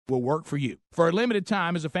will work for you. For a limited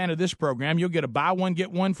time, as a fan of this program, you'll get a buy one,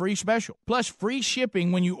 get one free special, plus free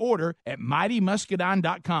shipping when you order at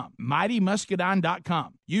MightyMuscadine.com.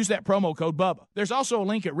 MightyMuscadine.com. Use that promo code BUBBA. There's also a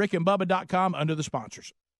link at rickandbubba.com under the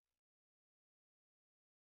sponsors.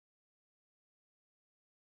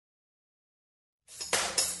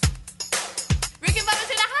 Rick and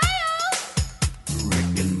Bubba's in Ohio!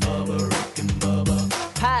 Rick and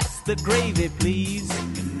Bubba. Pass the gravy, please.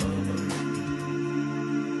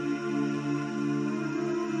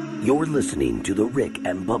 You're listening to The Rick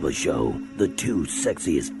and Bubba Show, the two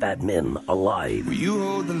sexiest fat men alive. Will you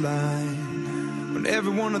hold the line when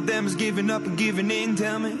every one of them is giving up and giving in?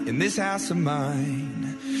 Tell me, in this house of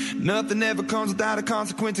mine, nothing ever comes without a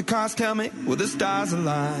consequence of cost. Tell me, will the stars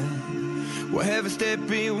align? Will heaven step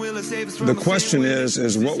in? Will it save us from the question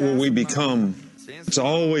is what will we become? It's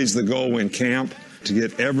always the goal in camp to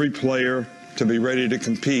get every player to be ready to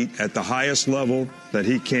compete at the highest level that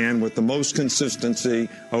he can with the most consistency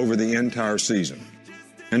over the entire season.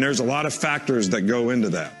 And there's a lot of factors that go into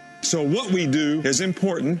that. So what we do is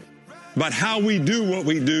important, but how we do what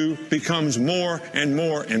we do becomes more and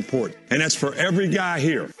more important. And that's for every guy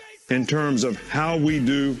here in terms of how we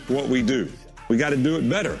do what we do. We got to do it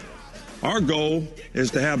better. Our goal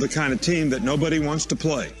is to have the kind of team that nobody wants to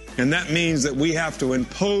play. And that means that we have to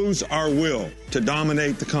impose our will to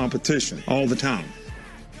dominate the competition all the time.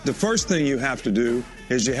 The first thing you have to do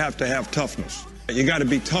is you have to have toughness. You got to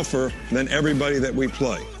be tougher than everybody that we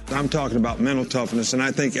play. I'm talking about mental toughness, and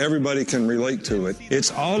I think everybody can relate to it.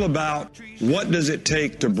 It's all about what does it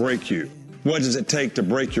take to break you? What does it take to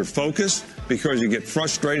break your focus because you get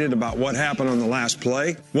frustrated about what happened on the last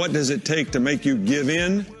play? What does it take to make you give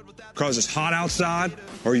in because it's hot outside,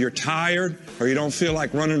 or you're tired, or you don't feel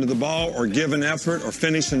like running to the ball or giving effort or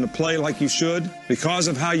finishing the play like you should because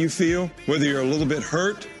of how you feel, whether you're a little bit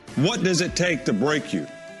hurt? What does it take to break you?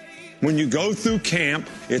 When you go through camp,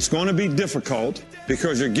 it's going to be difficult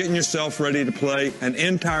because you're getting yourself ready to play an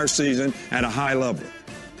entire season at a high level.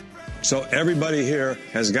 So everybody here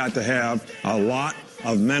has got to have a lot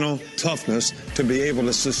of mental toughness to be able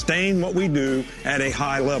to sustain what we do at a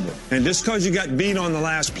high level. And just because you got beat on the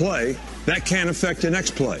last play, that can't affect the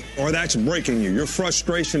next play, or that's breaking you. Your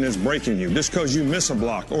frustration is breaking you just because you miss a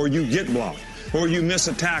block, or you get blocked, or you miss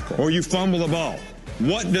a tackle, or you fumble the ball.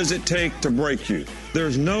 What does it take to break you?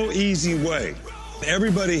 There's no easy way.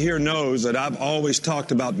 Everybody here knows that I've always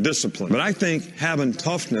talked about discipline, but I think having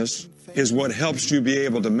toughness is what helps you be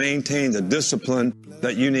able to maintain the discipline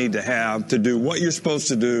that you need to have to do what you're supposed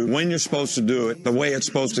to do, when you're supposed to do it, the way it's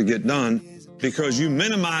supposed to get done, because you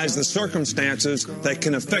minimize the circumstances that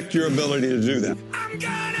can affect your ability to do that. I'm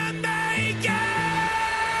gonna make it!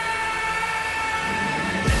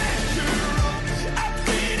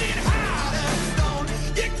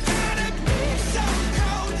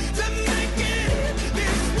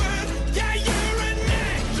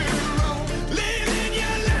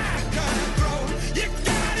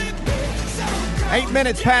 Eight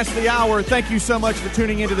minutes past the hour. Thank you so much for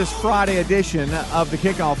tuning into this Friday edition of the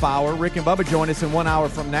Kickoff Hour. Rick and Bubba join us in 1 hour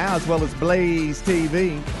from now, as well as Blaze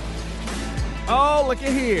TV. Oh, look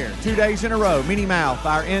at here. 2 days in a row. Minnie Mouth,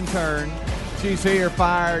 our intern, she's here,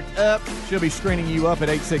 fired up. She'll be screening you up at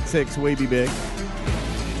 866 We Be Big.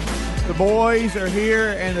 The boys are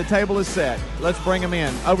here, and the table is set. Let's bring them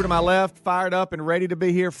in. Over to my left, fired up and ready to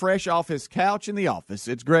be here, fresh off his couch in the office.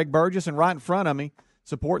 It's Greg Burgess, and right in front of me,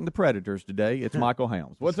 supporting the Predators today, it's Michael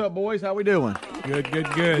Helms. What's up, boys? How we doing?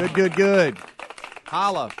 Good.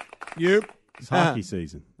 Holla. Yep. It's hockey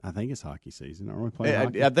season. I think it's hockey season. Are we playing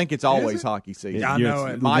hockey? I think it's always hockey season. I know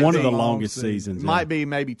it. Might one be of the longest seasons. Might be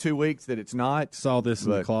maybe 2 weeks that it's not. Saw this in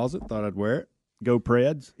the closet. Thought I'd wear it. Go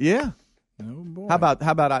Preds. Yeah. Oh, boy. How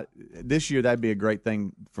about this year? That'd be a great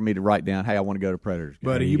thing for me to write down. Hey, I want to go to Predators.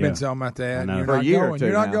 Buddy, you've been talking about that. You're for a year going. or two.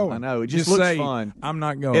 You're not now. going. I know. It just looks say, fun. I'm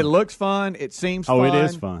not going. It looks fun. It seems fun. Oh, it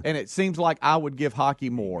is fun. And it seems like I would give hockey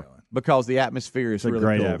more because the atmosphere is it's really a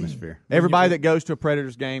great cool. atmosphere. Everybody that goes to a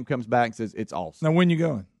Predators game comes back and says it's awesome. Now, when you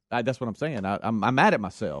going? That's what I'm saying. I'm mad at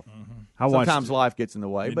myself. Mm-hmm. Sometimes life gets in the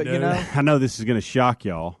way, but you know. I know this is going to shock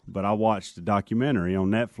y'all, but I watched a documentary on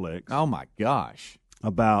Netflix. Oh my gosh!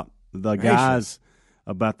 About the guys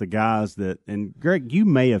that, and Greg, you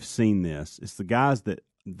may have seen this. It's the guys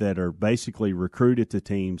that are basically recruited to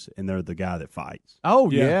teams, and they're the guy that fights.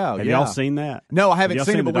 Oh yeah, Have y'all seen that? No, I haven't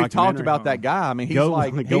seen it, but the we talked about that guy. I mean, he's the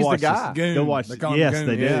guy. Go watch. Yes,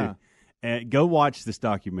 they do. Yeah. And go watch this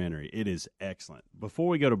documentary. It is excellent. Before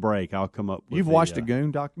we go to break, I'll come up with You've watched a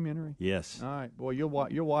Goon documentary? Yes. All right. Boy, you'll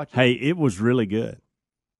watch it. Hey, it was really good.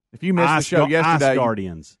 If you missed the show yesterday. Ice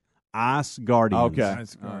Guardians. Okay.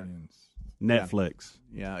 Ice Guardians. Netflix.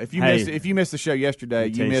 Yeah. If you missed the show yesterday,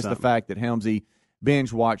 you missed the fact that Helmsy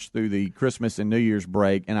binge watched through the Christmas and New Year's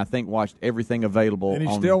break, and I think watched everything available. And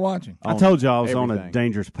he's still watching. I told you I was on a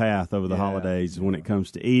dangerous path over the holidays when it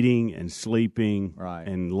comes to eating and sleeping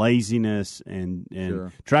and laziness,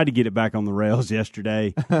 and tried to get it back on the rails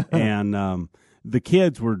yesterday. And the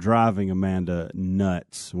kids were driving Amanda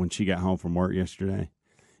nuts when she got home from work yesterday.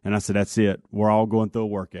 And I said, that's it. We're all going through a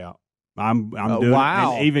workout. I'm doing it.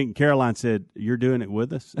 And even Caroline said, you're doing it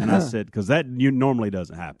with us? And I said, because that normally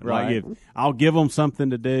doesn't happen. Right. Like I'll give them something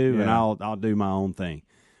to do, and I'll do my own thing.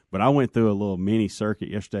 But I went through a little mini circuit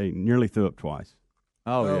yesterday, nearly threw up twice.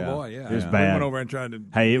 Oh boy, yeah. It was bad. We went over and tried to.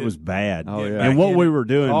 Hey, it was bad. Oh, yeah. And what we were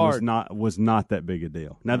doing was not that big a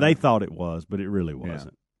deal. Now they thought it was, but it really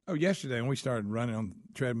wasn't. Oh, yesterday when we started running on the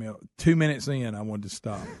treadmill, 2 minutes in, I wanted to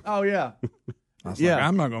stop. Oh yeah. I was like,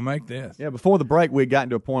 I'm not going to make this. Yeah, before the break, we had gotten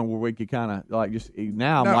to a point where we could kind of like just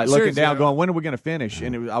now. I'm like looking down, going, "When are we going to finish?"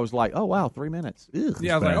 And I was like, "Oh wow, 3 minutes." Ugh,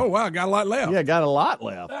 yeah, I was like, "Oh wow, got a lot left." Yeah, got a lot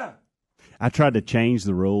left. Yeah. I tried to change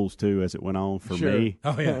the rules too as it went on for me.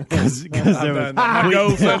 Oh yeah, because there was my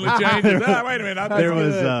goal suddenly changes. Wait a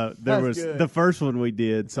minute, there was the first one we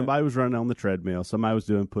did. Somebody was running on the treadmill, somebody was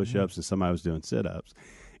doing push-ups, and somebody was doing sit-ups,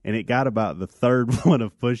 and it got about the third one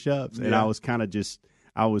of push-ups, and I was kind of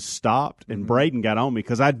I was stopped, and Braden got on me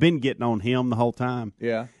because I'd been getting on him the whole time.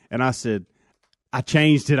 Yeah. And I said, I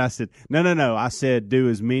changed it. I said, no. I said, do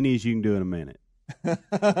as many as you can do in a minute.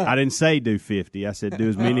 I didn't say do 50. I said, do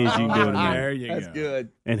as many as you can do in a minute. There you go. That's good.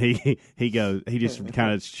 And he just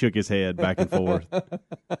kind of shook his head back and forth.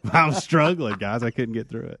 I was struggling, guys. I couldn't get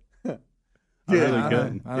through it. I really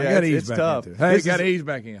couldn't. It's tough. Hey, got to ease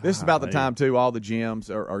back in. This is about the time, too. All the gyms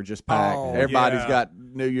are just packed. Everybody's got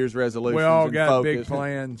New Year's resolutions. We all and got focus. big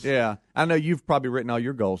plans. Yeah. I know you've probably written all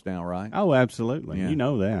your goals down, right? Oh, absolutely. Yeah. You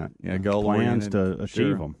know that. Yeah, goal plans to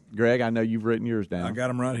achieve them. Greg, I know you've written yours down. I got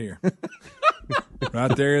them right here.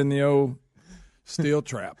 Right there in the old steel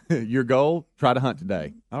trap. Your goal, try to hunt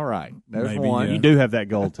today. All right. There's Maybe, one. You do have that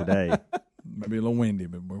goal today. Maybe a little windy,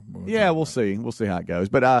 but we'll see. We'll see how it goes.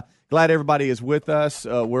 But glad everybody is with us.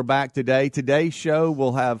 We're back today. Today's show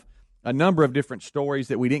will have a number of different stories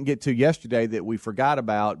that we didn't get to yesterday that we forgot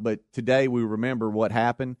about, but today we remember what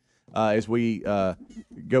happened as we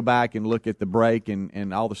go back and look at the break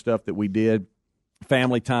and all the stuff that we did.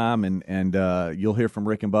 Family time, and you'll hear from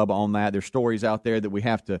Rick and Bubba on that. There's stories out there that we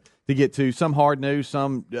have to get to. Some hard news,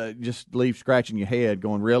 some just leave scratching your head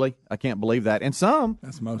going, really? I can't believe that. And some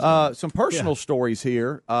personal stories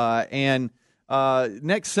here. And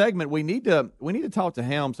next segment, we need to talk to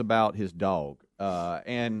Helms about his dog.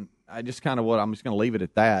 And I just I'm just going to leave it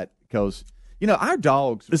at that because, our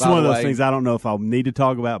dogs. This is one of those things I don't know if I'll need to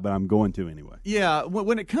talk about, but I'm going to anyway. Yeah,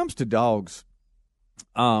 when it comes to dogs,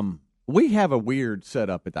 we have a weird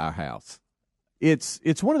setup at our house.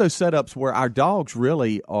 It's one of those setups where our dogs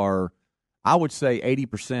really are, I would say,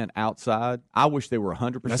 80% outside. I wish they were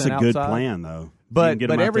 100% outside. That's a good plan, though. But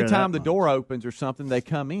every time the door opens or something, they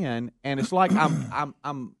come in, and it's like I'm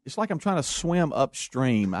trying to swim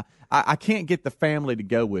upstream. I can't get the family to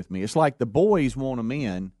go with me. It's like the boys want them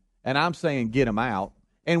in, and I'm saying get them out.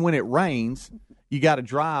 And when it rains, you got to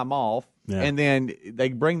dry them off, and then they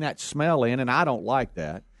bring that smell in, and I don't like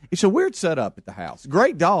that. It's a weird setup at the house.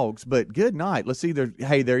 Great dogs, but good night.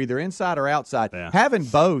 They're either inside or outside. Yeah. Having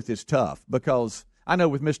both is tough because I know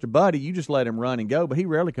with Mr. Buddy, you just let him run and go, but he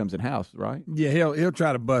rarely comes in house, right? Yeah, he'll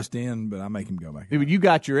try to bust in, but I make him go back. You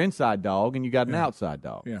got your inside dog and you got an outside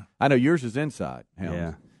dog. Yeah, I know yours is inside. Helms.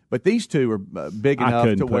 Yeah, but these two are big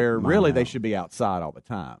enough to where really they should be outside all the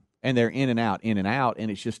time, and they're in and out,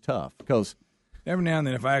 and it's just tough because. Every now and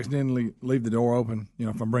then, if I accidentally leave the door open,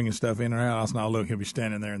 if I'm bringing stuff in or out, I'll look. He'll be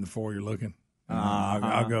standing there in the foyer looking.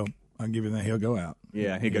 I'll go. I'll give him that. He'll go out.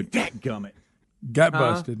 Yeah, he'll go, dadgummit. Got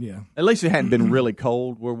busted, yeah. At least it hadn't been really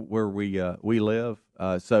cold where we live,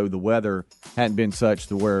 so the weather hadn't been such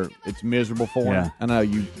to where it's miserable for him. I know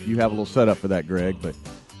you have a little setup for that, Greg, but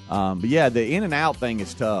yeah, the in and out thing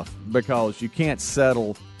is tough because you can't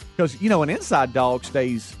settle because an inside dog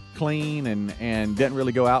stays clean and doesn't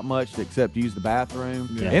really go out much except to use the bathroom.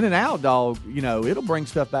 Yeah. In and out dog, it'll bring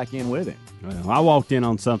stuff back in with him. Well, I walked in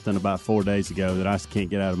on something about 4 days ago that I just can't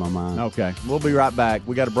get out of my mind. Okay, we'll be right back.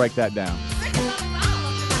 We got to break that down.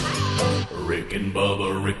 Rick and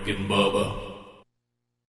Bubba, Rick and Bubba.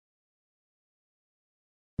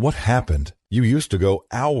 What happened? You used to go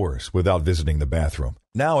hours without visiting the bathroom.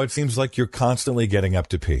 Now it seems like you're constantly getting up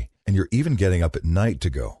to pee, and you're even getting up at night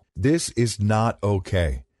to go. This is not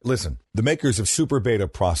okay. Listen, the makers of Super Beta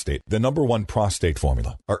Prostate, the #1 prostate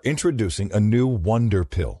formula, are introducing a new wonder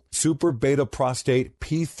pill, Super Beta Prostate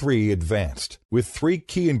P3 Advanced, with 3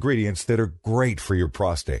 key ingredients that are great for your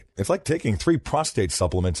prostate. It's like taking 3 prostate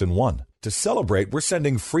supplements in one. To celebrate, we're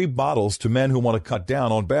sending free bottles to men who want to cut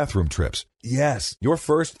down on bathroom trips. Yes, your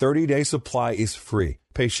first 30-day supply is free.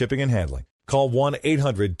 Pay shipping and handling. Call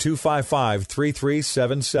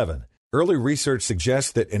 1-800-255-3377. Early research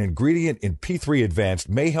suggests that an ingredient in P3 Advanced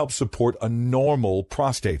may help support a normal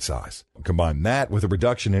prostate size. Combine that with a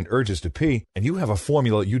reduction in urges to pee, and you have a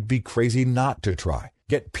formula you'd be crazy not to try.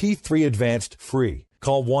 Get P3 Advanced free.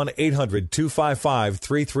 Call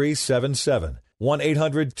 1-800-255-3377.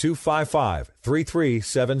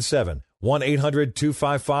 1-800-255-3377.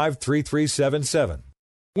 1-800-255-3377.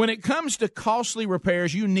 When it comes to costly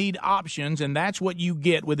repairs, you need options, and that's what you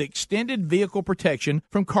get with extended vehicle protection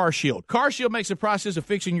from CarShield. CarShield makes the process of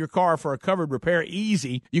fixing your car for a covered repair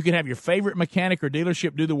easy. You can have your favorite mechanic or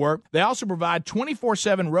dealership do the work. They also provide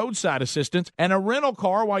 24/7 roadside assistance and a rental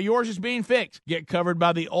car while yours is being fixed. Get covered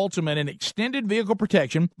by the ultimate in extended vehicle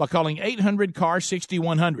protection by calling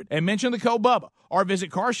 800-CAR-6100 and mention the code BUBBA, or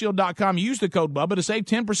visit carshield.com. Use the code BUBBA to save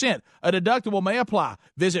 10%. A deductible may apply.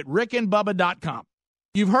 Visit rickandbubba.com.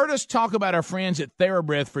 You've heard us talk about our friends at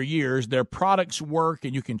TheraBreath for years. Their products work,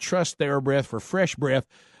 and you can trust TheraBreath for fresh breath.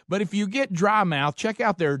 But if you get dry mouth, check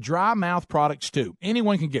out their dry mouth products too.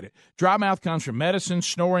 Anyone can get it. Dry mouth comes from medicine,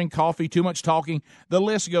 snoring, coffee, too much talking. The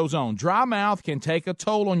list goes on. Dry mouth can take a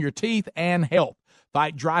toll on your teeth and health.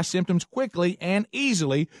 Fight dry symptoms quickly and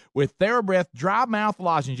easily with TheraBreath dry mouth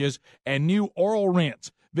lozenges and new oral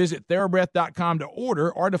rinse. Visit TheraBreath.com to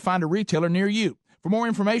order or to find a retailer near you. For more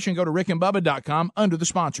information, go to rickandbubba.com under the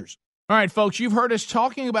sponsors. All right, folks, you've heard us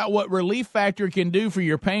talking about what Relief Factor can do for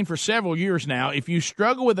your pain for several years now. If you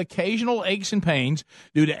struggle with occasional aches and pains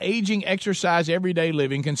due to aging, exercise, everyday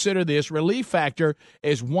living, consider this. Relief Factor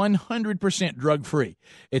is 100% drug-free.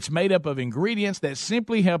 It's made up of ingredients that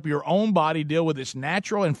simply help your own body deal with its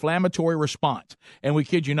natural inflammatory response. And we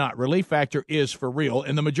kid you not, Relief Factor is for real.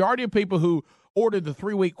 And the majority of people who ordered the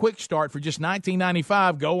 3-week quick start for just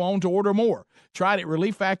 $19.95 go on to order more. Try it at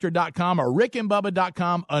relieffactor.com or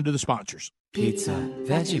rickandbubba.com under the sponsors. Pizza,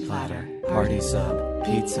 veggie platter, party sub.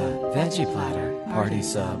 Pizza, veggie platter, party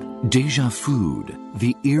sub. Deja Food,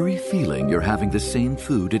 the eerie feeling you're having the same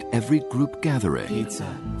food at every group gathering. Pizza,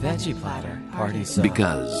 veggie platter, party sub.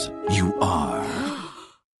 Because you are.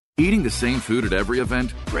 Eating the same food at every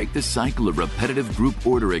event? Break the cycle of repetitive group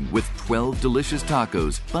ordering with 12 delicious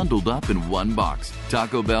tacos bundled up in one box.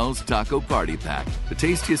 Taco Bell's Taco Party Pack, the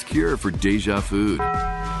tastiest cure for deja food.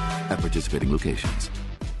 At participating locations.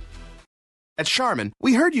 At Charmin,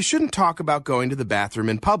 we heard you shouldn't talk about going to the bathroom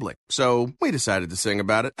in public, so we decided to sing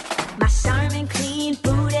about it. My Charmin clean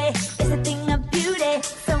booty is a thing of beauty.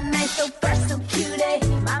 So nice, so fresh, so cutie.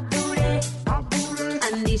 My booty, I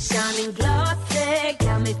need Charmin glossy.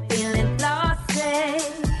 Got me feeling flossy.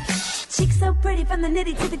 Cheeks so pretty from the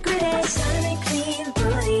nitty to the gritty. Charmin clean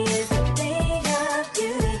booty is a thing of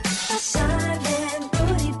beauty. My Charmin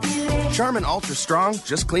booty beauty. Charmin Ultra Strong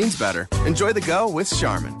just cleans better. Enjoy the go with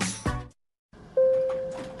Charmin.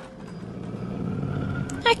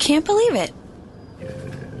 I can't believe it.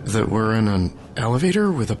 That we're in an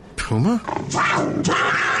elevator with a puma?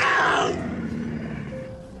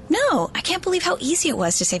 No, I can't believe how easy it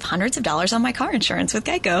was to save hundreds of dollars on my car insurance with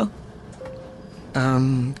Geico.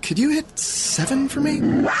 Could you hit 7 for me?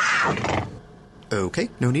 Okay,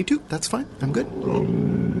 no need to. That's fine. I'm good.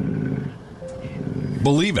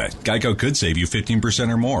 Believe it, Geico could save you 15%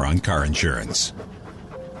 or more on car insurance.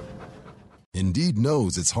 Indeed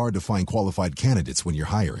knows it's hard to find qualified candidates when you're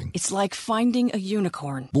hiring. It's like finding a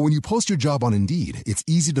unicorn. But when you post your job on Indeed, it's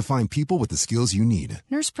easy to find people with the skills you need.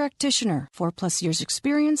 Nurse practitioner, 4+ years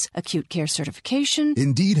experience, acute care certification.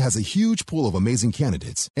 Indeed has a huge pool of amazing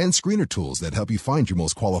candidates and screener tools that help you find your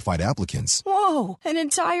most qualified applicants. Whoa, an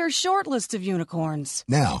entire short list of unicorns.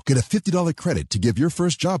 Now, get a $50 credit to give your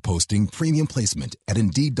first job posting premium placement at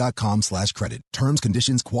Indeed.com/credit. Terms,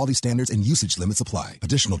 conditions, quality standards, and usage limits apply.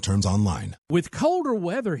 Additional terms online. With colder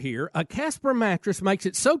weather here, a Casper mattress makes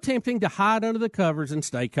it so tempting to hide under the covers and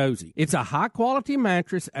stay cozy. It's a high-quality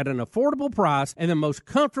mattress at an affordable price and the most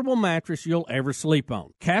comfortable mattress you'll ever sleep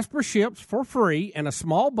on. Casper ships for free in a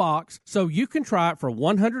small box so you can try it for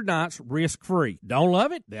 100 nights risk-free. Don't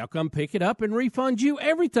love it? They'll come pick it up and refund you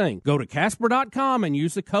everything. Go to Casper.com and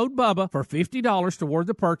use the code BUBBA for $50 toward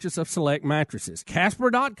the purchase of select mattresses.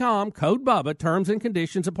 Casper.com, code BUBBA, terms and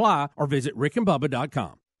conditions apply, or visit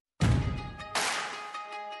rickandbubba.com.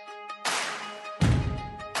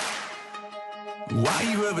 Why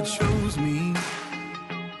you ever chose me?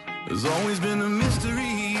 There's always been a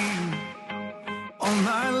mystery. All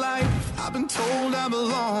my life I've been told I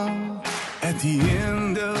belong at the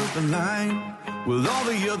end of the line with all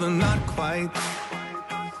the other not quite,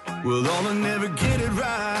 with all the never get it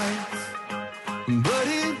right. But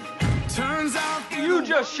it turns out you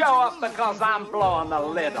just show up because I'm blowing the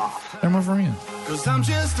lid off. They're my friends. 'Cause I'm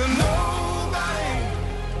just a nobody,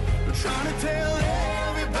 trying to tell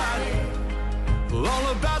everybody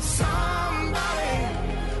all about somebody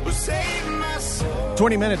who saved my soul.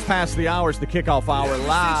 20 minutes past the hour is the kickoff hour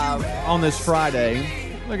live on this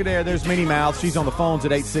Friday. Look at there. There's Minnie Mouse. She's on the phones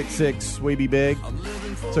at 866-WE-BE-BIG.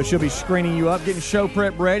 So she'll be screening you up, getting show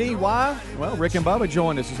prep ready. Why? Well, Rick and Bubba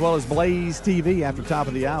joined us, as well as Blaze TV after top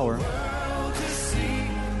of the hour.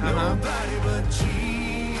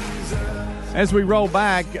 As we roll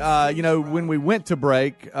back, when we went to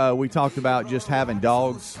break, we talked about just having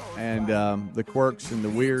dogs and the quirks and the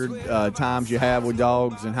weird times you have with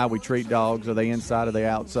dogs and how we treat dogs. Are they inside? Are they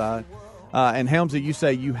outside? And Helmsy, you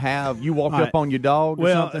say you walked up on your dog or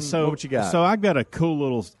something? So what you got? So I've got a cool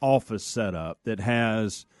little office setup that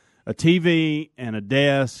has a TV and a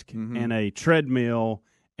desk and a treadmill,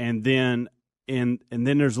 and then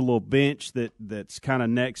there's a little bench that's kind of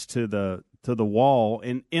next to the wall,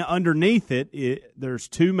 and underneath it there's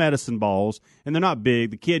 2 medicine balls, and they're not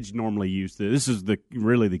big. The kids normally use this. This is the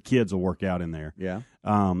kids will work out in there. Yeah.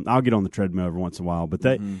 I'll get on the treadmill every once in a while, but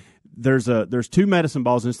there's 2 medicine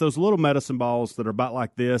balls, and it's those little medicine balls that are about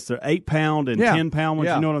like this. They're 8-pound and 10-pound ones.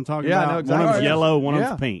 You know what I'm talking about? I know exactly. One of them's yellow, one of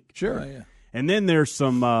them's pink. Sure. And then there's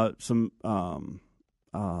some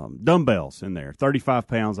dumbbells in there, 35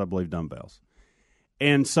 pounds, I believe, dumbbells.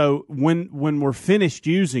 And so when we're finished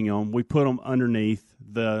using them, we put them underneath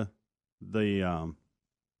the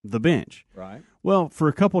bench. Right. Well, for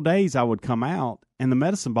a couple of days, I would come out, and the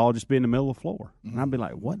medicine ball would just be in the middle of the floor. And I'd be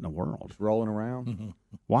like, what in the world? Just rolling around?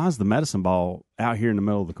 Why is the medicine ball out here in the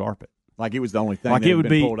middle of the carpet? Like it was the only thing like that it would had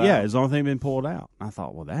been be, pulled out. yeah, it's the only thing that had been pulled out. I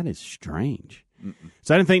thought, well, that is strange.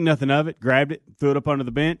 So I didn't think nothing of it, grabbed it, threw it up under the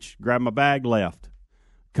bench, grabbed my bag, left.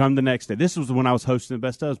 Come the next day. This was when I was hosting the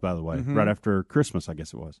Best Ofs, by the way, right after Christmas, I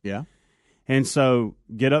guess it was. Yeah. And so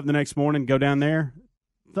get up the next morning, go down there,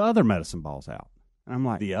 the other medicine ball's out. And I'm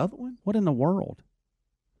like, the other one? What in the world?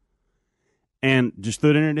 And just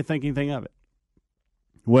threw it in there and didn't think anything of it.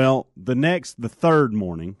 Well, the third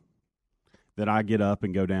morning that I get up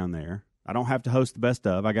and go down there, I don't have to host the Best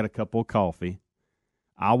Of. I got a cup of coffee.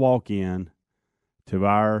 I walk in to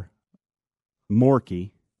our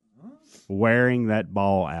Morky wearing that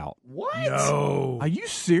ball out. What? No. Are you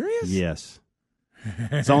serious? Yes.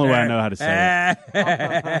 It's the only way I know how to say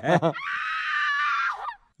it.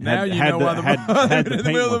 Now you know why the ball in the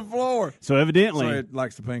middle of the floor. So evidently, So it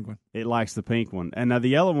likes the pink one. it likes the pink one. And now the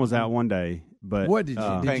yellow one was out one day. But What did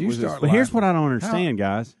you did you start? But here's laughing? what I don't understand,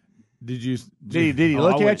 guys. Did you Did he Oh,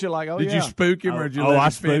 look I at went- you like, oh, did yeah? you spook him or did you Oh, let I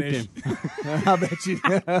him spooked finish? him. I bet you.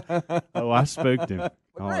 Oh, I spooked him.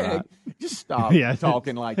 All Greg, right. just stop Yeah.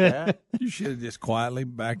 talking like that. You should have just quietly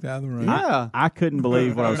backed out of the room. Yeah. I couldn't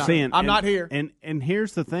believe what I was seeing. I'm not here. And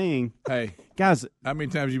here's the thing, Hey, guys. how many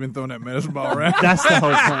times you been throwing that medicine ball around? That's the whole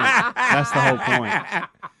point. That's the whole point.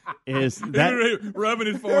 Is that rubbing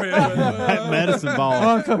his forehead? that medicine ball?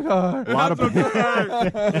 A lot of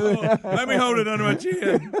Let me hold it under my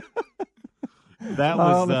chin. that I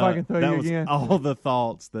was don't know if I can throw that you was again. all the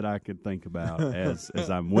thoughts that I could think about as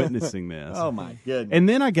I'm witnessing this. Oh, my goodness. And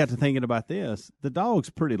then I got to thinking about this. The dog's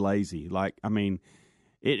pretty lazy. Like, I mean,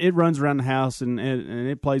 it runs around the house and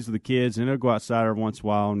it plays with the kids, and it'll go outside every once in a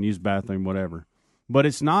while and use the bathroom, whatever. But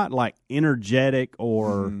it's not like energetic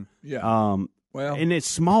or Yeah. Well, and it's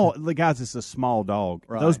small. The guys, it's a small dog.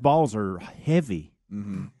 Right. Those balls are heavy.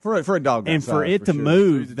 For a dog that And for size, it to sure.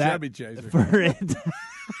 move He's a that chubby chaser. for it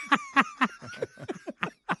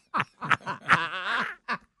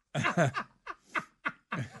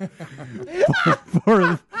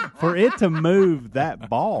for it to move that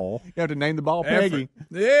ball. You have to name the ball Peggy.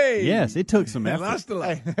 Hey. Yes, it took some Hey, effort. lost a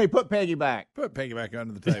lot. Hey, put Peggy back. Put Peggy back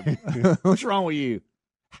under the table. What's wrong with you?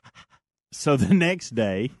 So the next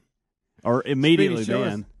day, or immediately Speedy, show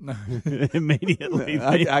then, us. immediately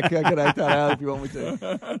I could act that out if you want me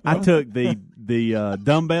to. I took the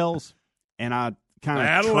dumbbells and I kind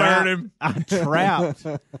That'll of learn him. I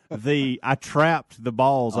trapped the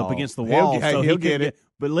balls up Oh, against the he'll wall, get- so he'll he get could it.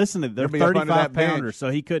 But listen, they're He'll be up under 35 that bench. pounders,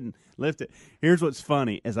 so he couldn't lift it. Here's what's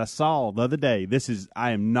funny: as I saw the other day,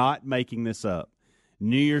 I am not making this up.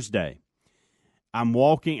 New Year's Day, I'm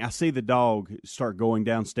walking. I see the dog start going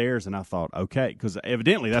downstairs, and I thought, okay, because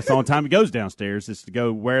evidently that's the only time he goes downstairs is to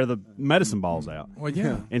go wear the medicine balls out. Well,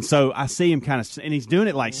 yeah. And so I see him kind of, and he's doing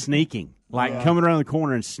it like sneaking, like coming around the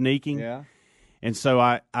corner and sneaking. Yeah. And so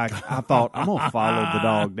I thought, I'm going to follow the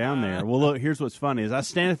dog down there. Well, look, here's what's funny is I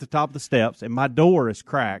stand at the top of the steps, and my door is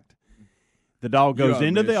cracked. The dog goes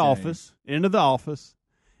into the office,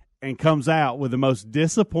 and comes out with the most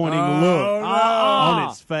disappointing look on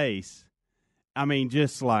its face. I mean,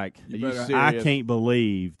 just like, I can't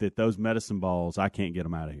believe that those medicine balls, I can't get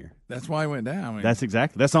them out of here. That's why he went down. I mean, that's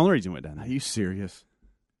the only reason he went down. Are you serious?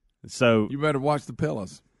 So you better watch the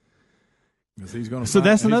pillows. He's gonna so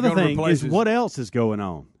that's another thing is what else is going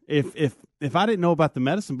on. If I didn't know about the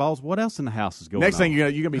medicine balls, what else in the house is going on? Next thing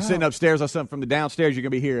you're going to be sitting upstairs or something from the downstairs, you're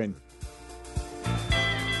going to be hearing.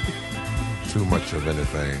 Too much of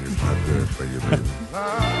anything is not good for you, baby.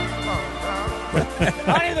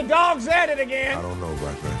 Honey, the dog's at it again. I don't know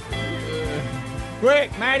about that.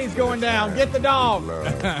 Quick, Maddie's going down. Get the dog.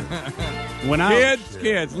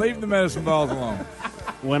 Kids, leave the medicine balls alone.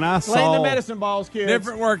 When I saw Playing the medicine balls, kids.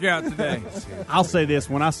 Different workout today. I'll say this: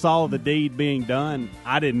 when I saw the deed being done,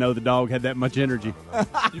 I didn't know the dog had that much energy.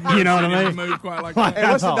 You know what I mean? Move quite like that.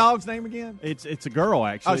 Hey, what's the dog's name again? It's a girl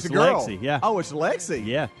actually. Oh, it's a girl. Lexi. Yeah. Oh, it's Lexi.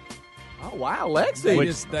 Yeah. Oh wow, Lexi.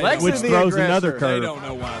 Which throws another curve. They don't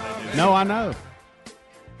know why they do that. No, I know.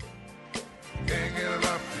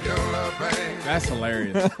 That's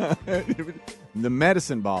hilarious. The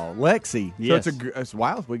medicine ball, Lexi. Yes. So it's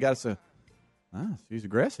wild. We got to. She's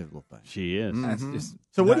aggressive little thing. She is. That's just,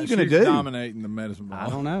 so what are you going to do? Dominating the medicine ball. I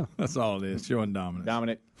don't know. That's all it is. Showing dominance.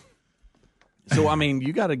 Dominant. So I mean,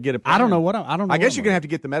 you got to get a. I don't know what I don't know. I guess you're going to have to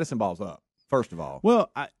get the medicine balls up first of all. Well,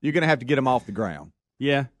 you're going to have to get them off the ground.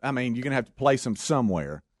 Yeah. I mean, you're going to have to place them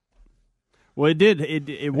somewhere. Well, it did.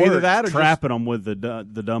 It worked. Either that or trapping them with the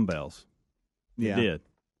dumbbells. Yeah. It did.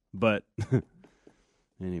 But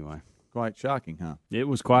anyway. Quite shocking, huh? It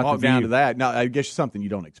was quite Walk the down view. to that. No, I guess something you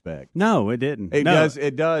don't expect. No, it didn't. It No. does.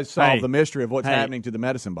 It does solve the mystery of what's Hey. happening to the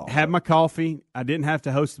medicine ball. Had my coffee. I didn't have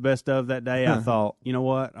to host the best of that day. I thought, you know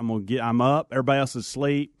what? I'm up. Everybody else is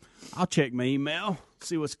asleep. I'll check my email,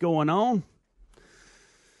 see what's going on.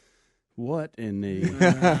 What in the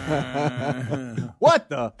what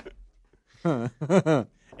the?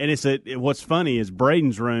 And what's funny is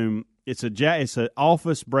Braden's room. It's a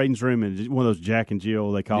office. Braden's room and one of those Jack and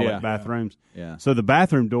Jill they call it bathrooms. Yeah. So the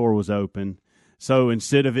bathroom door was open. So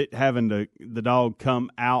instead of it having the dog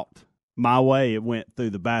come out my way, it went through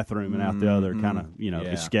the bathroom and out the other, kind of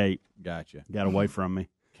escape. Gotcha. Got away from me.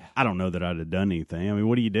 I don't know that I'd have done anything. I mean,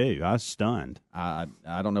 what do you do? I was stunned. I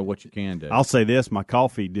don't know what you can do. I'll say this: my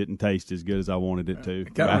coffee didn't taste as good as I wanted it to.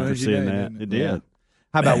 After seeing that, it did. Yeah.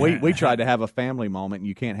 How about we tried to have a family moment, and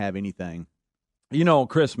you can't have anything. You know, on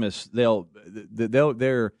Christmas, they're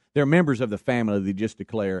members of the family. They just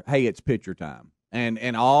declare, "Hey, it's picture time,"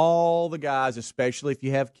 and all the guys, especially if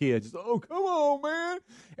you have kids, oh, come on, man!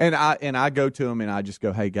 And I go to them and I just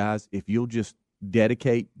go, "Hey, guys, if you'll just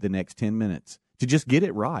dedicate the next 10 minutes to just get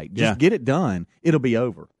it right, just get it done, it'll be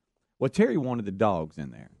over." Well, Terry wanted the dogs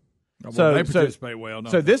in there, well, they participate well.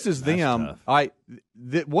 So this is them. Tough. All right,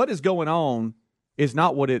 what is going on is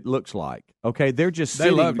not what it looks like. Okay, they're just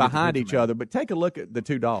They love sitting to get the behind picture, each man. other. But take a look at the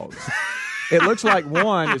two dogs. It looks like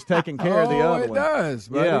one is taking care of the other it one. does,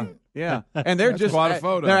 buddy. Yeah, and they're That's just quite a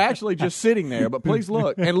photo. they're actually just sitting there. But please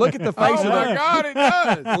look and look at the face Oh of my the God, it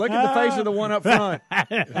does. Look at the face of the one up front.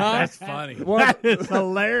 That's funny. What, It's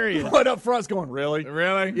hilarious. what up front's going really?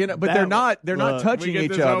 Really? You know, but That they're not look, touching we get each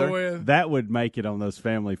this over other. with. That would make it on those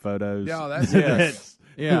family photos. Yeah, that's Yes.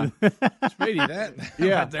 Yeah. Speedy. That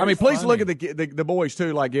Yeah, right there I mean, is please funny. look at the boys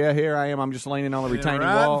too. Like, yeah, here I am. I'm just leaning on the retaining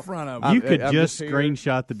right wall in front of 'em. You could I'm just here.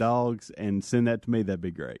 screenshot the dogs and send that to me. That'd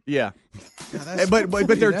be great. Yeah, but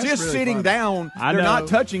they're That's just really sitting funny. down. I They're know. not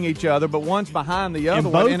touching each other, but one's behind the other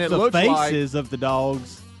And one, both and it the looks faces of the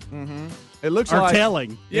dogs like it looks are like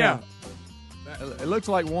telling. Yeah. it looks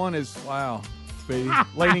like one is Wow. Speedy.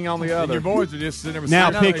 leaning on the And other. your boys are just sitting there. Now I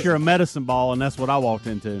know. picture a medicine ball, and that's what I walked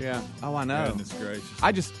into. Yeah. Oh, I know. Goodness gracious.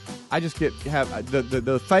 I just have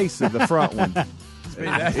the face of the front one. Speedy,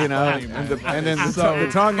 that's You know, funny, man. and then the, So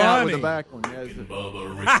the tongue out with the funny. back one. Yeah, it's-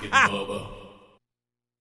 Bubba, Rick and Bubba.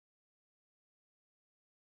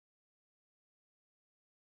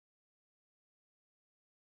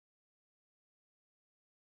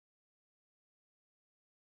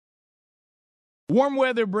 Warm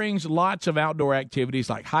weather brings lots of outdoor activities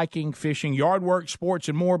like hiking, fishing, yard work, sports,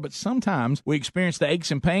 and more, but sometimes we experience the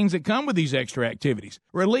aches and pains that come with these extra activities.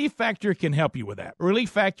 Relief Factor can help you with that. Relief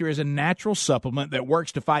Factor is a natural supplement that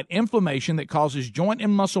works to fight inflammation that causes joint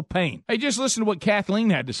and muscle pain. Hey, just listen to what Kathleen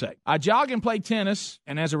had to say. I jog and play tennis,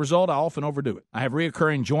 and as a result, I often overdo it. I have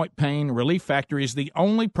reoccurring joint pain. Relief Factor is the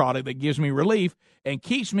only product that gives me relief and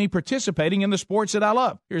keeps me participating in the sports that I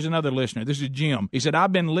love. Here's another listener. This is Jim. He said,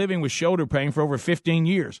 I've been living with shoulder pain for over 15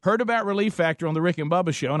 years. Heard about Relief Factor on the Rick and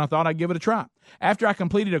Bubba Show, and I thought I'd give it a try. After I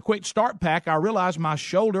completed a quick start pack, I realized my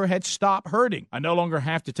shoulder had stopped hurting. I no longer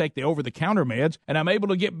have to take the over-the-counter meds, and I'm able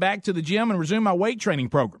to get back to the gym and resume my weight training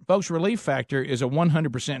program. Folks, Relief Factor is a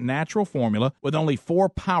 100% natural formula with only 4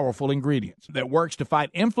 powerful ingredients that works to fight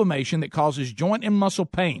inflammation that causes joint and muscle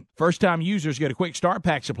pain. First-time users get a quick start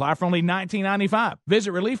pack supply for only $19.95.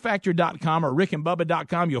 Visit ReliefFactor.com or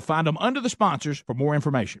RickandBubba.com. You'll find them under the sponsors for more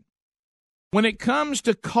information. When it comes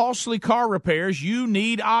to costly car repairs, you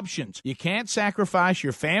need options. You can't sacrifice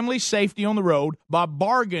your family's safety on the road by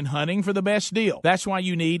bargain hunting for the best deal. That's why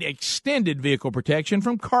you need extended vehicle protection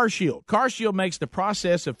from CarShield. CarShield makes the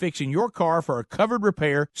process of fixing your car for a covered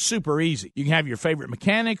repair super easy. You can have your favorite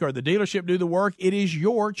mechanic or the dealership do the work. It is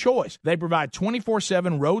your choice. They provide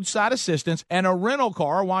 24/7 roadside assistance and a rental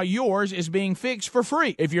car while yours is being fixed for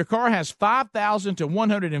free. If your car has 5,000 to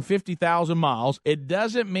 150,000 miles, it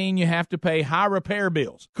doesn't mean you have to pay high repair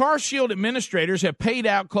bills. CarShield administrators have paid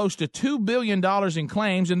out close to $2 billion in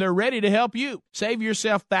claims, and they're ready to help you. Save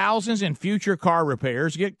yourself thousands in future car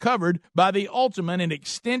repairs. Get covered by the ultimate in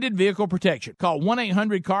extended vehicle protection. Call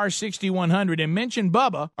 1-800-CAR-6100 and mention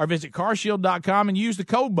Bubba, or visit carshield.com and use the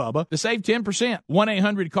code Bubba to save 10%.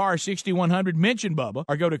 1-800-CAR-6100, mention Bubba,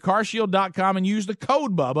 or go to carshield.com and use the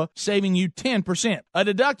code Bubba, saving you 10%. A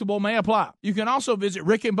deductible may apply. You can also visit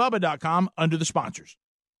rickandbubba.com under the sponsors.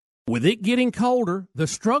 With it getting colder, the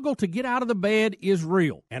struggle to get out of the bed is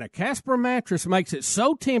real, and a Casper mattress makes it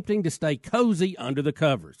so tempting to stay cozy under the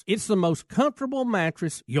covers. It's the most comfortable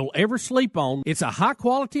mattress you'll ever sleep on. It's a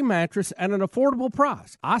high-quality mattress at an affordable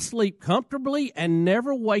price. I sleep comfortably and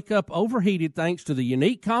never wake up overheated thanks to the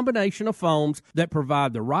unique combination of foams that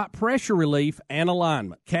provide the right pressure relief and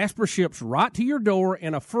alignment. Casper ships right to your door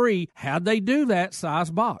in a free "How'd they do that?"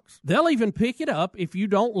 size box. They'll even pick it up if you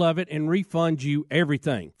don't love it and refund you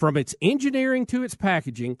everything. From its engineering to its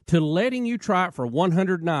packaging to letting you try it for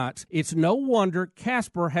 100 nights, it's no wonder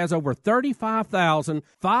Casper has over 35,000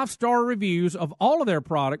 5-star reviews of all of their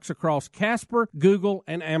products across Casper, Google,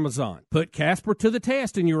 and Amazon. Put Casper to the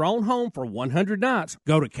test in your own home for 100 nights.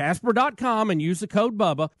 Go to Casper.com and use the code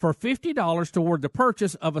Bubba for $50 toward the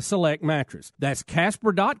purchase of a select mattress. That's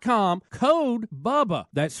Casper.com, code Bubba.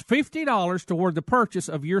 That's $50 toward the purchase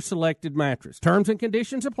of your selected mattress. Terms and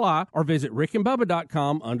conditions apply, or visit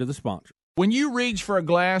rickandbubba.com under the sponsor. When you reach for a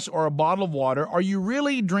glass or a bottle of water, are you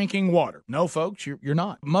really drinking water? No, folks, you're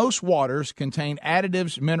not. Most waters contain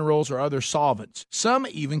additives, minerals, or other solvents. Some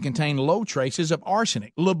even contain low traces of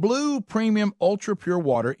arsenic. LeBlue Premium Ultra Pure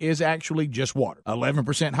Water is actually just water.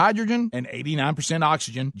 11% hydrogen and 89%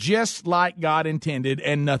 oxygen, just like God intended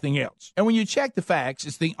and nothing else. And when you check the facts,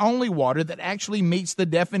 it's the only water that actually meets the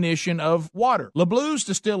definition of water. LeBlue's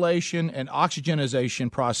distillation and oxygenization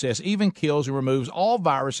process even kills and removes all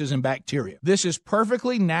viruses and bacteria. This is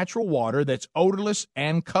perfectly natural water that's odorless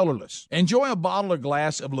and colorless. Enjoy a bottle or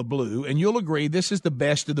glass of LeBlue, and you'll agree this is the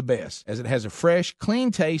best of the best, as it has a fresh,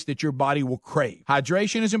 clean taste that your body will crave.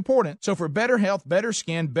 Hydration is important, so for better health, better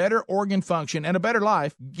skin, better organ function, and a better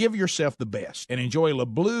life, give yourself the best and enjoy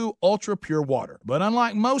LeBlue Ultra Pure Water. But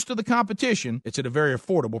unlike most of the competition, it's at a very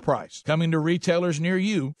affordable price. Coming to retailers near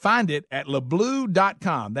you, find it at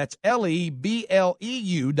leblue.com. That's LEBLEU.com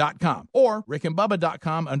or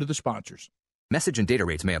rickandbubba.com under the sponsors. Message and data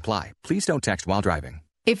rates may apply. Please don't text while driving.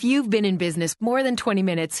 If you've been in business more than 20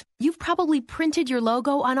 minutes, you've probably printed your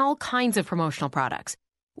logo on all kinds of promotional products.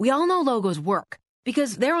 We all know logos work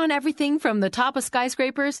because they're on everything from the top of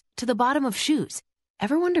skyscrapers to the bottom of shoes.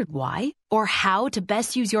 Ever wondered why or how to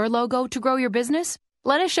best use your logo to grow your business?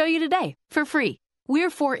 Let us show you today for free. We're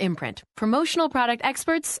 4imprint, promotional product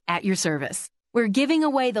experts at your service. We're giving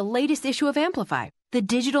away the latest issue of Amplify, the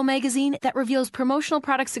digital magazine that reveals promotional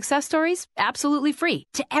product success stories absolutely free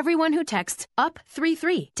to everyone who texts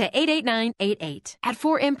UP33 to 88988. At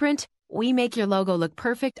 4imprint, we make your logo look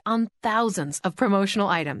perfect on thousands of promotional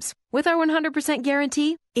items. With our 100%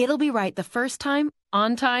 guarantee, it'll be right the first time,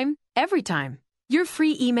 on time, every time. Your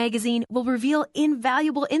free e-magazine will reveal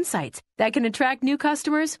invaluable insights that can attract new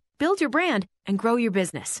customers, build your brand, and grow your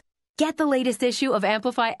business. Get the latest issue of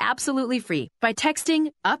Amplify absolutely free by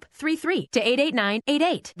texting UP33 to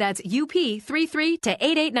 88988. That's UP33 to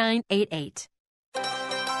 88988.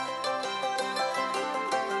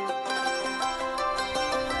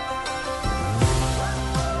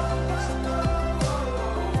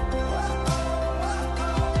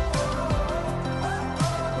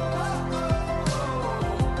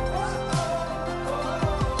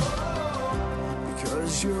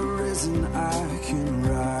 Because you're risen, I can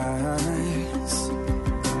rise.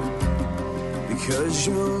 Because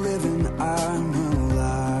you're living, I'm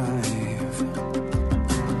alive.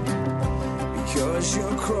 Yes,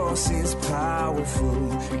 your cross is powerful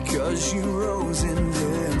because you rose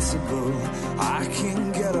invincible. I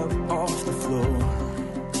can get up off the floor.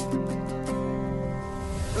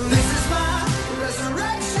 This is my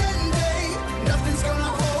resurrection day. Nothing's gonna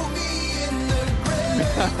hold me in the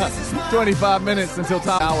grave. This is my 25 minutes until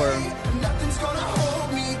top hour. nothing's gonna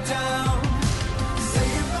hold me down.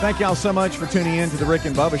 Thank y'all so much for tuning in to the Rick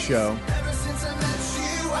and Bubba Show.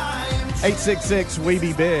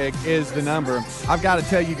 866-WE-BE-BIG is the number. I've got to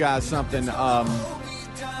tell you guys something.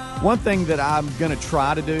 One thing that I'm going to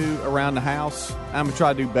try to do around the house, I'm going to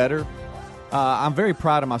try to do better. I'm very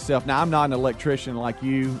proud of myself. Now, I'm not an electrician like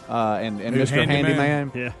you and Mr.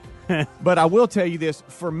 Handyman. Yeah. But I will tell you this.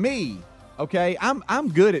 For me, okay, I'm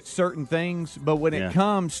good at certain things, but when it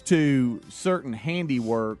comes to certain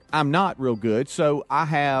handiwork, I'm not real good. So I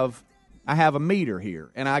have a meter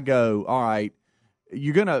here, and I go, all right,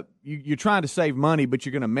 you're trying to save money, but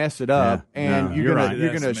you're gonna mess it up, and you're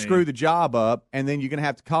gonna screw the job up, and then you're gonna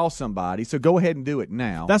have to call somebody. So go ahead and do it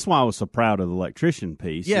now. That's why I was so proud of the electrician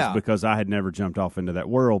piece. Yeah, is because I had never jumped off into that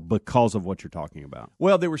world because of what you're talking about.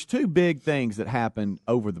 Well, there was two big things that happened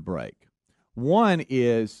over the break. One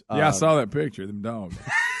is I saw that picture of them dogs.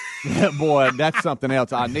 Boy, that's something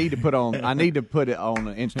else. I need to put it on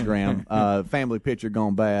Instagram. Family picture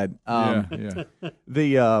gone bad.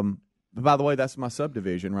 By the way, that's my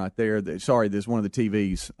subdivision right there. Sorry, there's one of the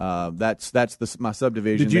TVs. That's my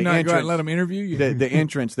subdivision. Did you not go out and let them interview you? The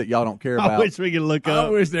entrance that y'all don't care about. I wish we could look up. I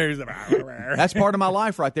wish there's That's part of my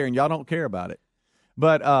life right there, and y'all don't care about it.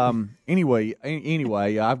 But anyway,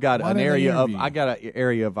 I've got an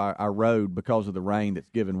area of our road because of the rain that's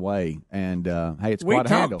given way, and hey, it's quite a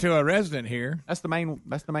handle. We talked to a resident here. That's the main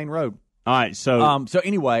road. All right, so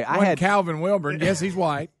anyway, I had Calvin Wilburn. Yes, he's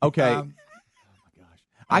white. Okay.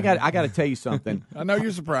 I got to tell you something. I know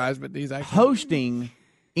you're surprised, but he's actually hosting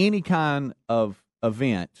any kind of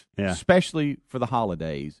event, especially for the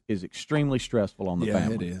holidays, is extremely stressful on the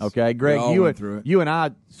family. It is. Okay, Greg, you and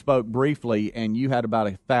I spoke briefly, and you had about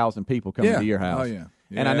 1,000 people coming to your house. Oh yeah.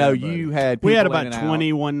 And I know you had people we had about in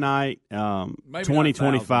 20 one night, 20,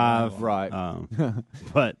 25. Right.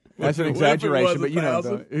 But that's an exaggeration, but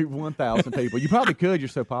 1,000 people. You probably could. You're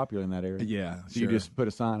so popular in that area. Yeah, You just put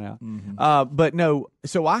a sign out. But no,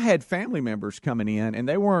 so I had family members coming in, and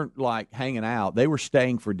they weren't like hanging out. They were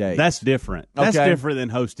staying for days. That's different. That's different than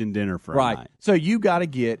hosting dinner for a night. So you got to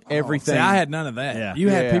get everything. See, I had none of that. Yeah. You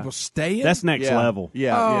had people staying? That's next level.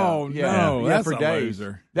 Yeah. Oh, no. That's for a days.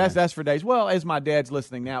 loser. That's for days. Well, as my dad's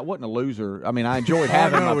listening now, it wasn't a loser. I mean, I enjoyed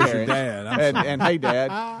having my parents. Your dad. And hey, Dad.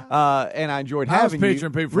 And I enjoyed I was having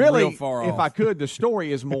picturing you. people from really, real far if off. I could, the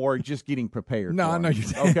story is more just getting prepared. No, for I know it. you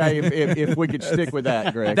did. Okay, if we could stick with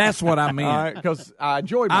that, Greg. That's what I meant. All right, because I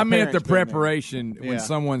enjoyed my I meant the parents being there. preparation when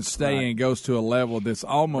someone's staying goes to a level that's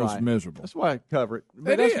almost miserable. That's why I cover it.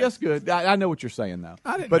 But that's good. I know what you're saying, though.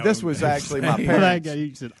 But this was actually my parents.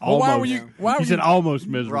 You said Well, almost. You said almost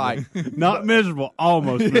miserable. Right. Not miserable,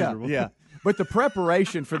 almost miserable. Yeah. But the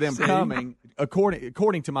preparation for them coming,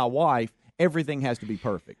 according to my wife, everything has to be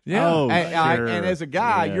perfect. Yeah. Oh, and as a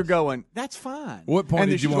guy, you're going, that's fine. What point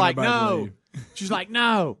and did you she's want like, everybody to no. leave? She's like,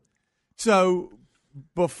 no. So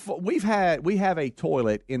before we have a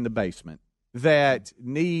toilet in the basement that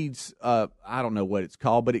needs I don't know what it's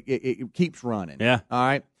called, but it keeps running. Yeah. All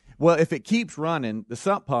right. Well, if it keeps running, the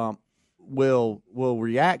sump pump will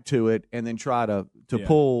react to it and then try to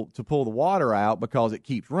pull the water out because it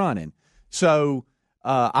keeps running. So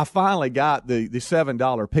I finally got the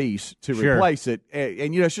 $7 piece to replace it,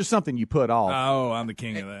 and it's just something you put off. Oh, I'm the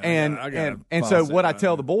king of that. And so what I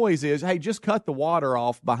tell the boys is, hey, just cut the water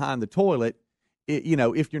off behind the toilet,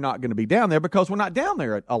 if you're not going to be down there, because we're not down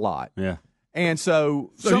there a lot. Yeah. And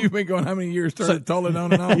so you've been going how many years? Turning the toilet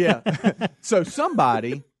on and off? Yeah. So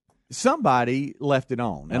somebody left it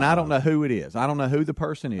on, and I don't know who it is. I don't know who the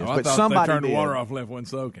person is, but somebody they turned did. the water off, left one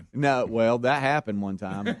soaking. No, well, that happened one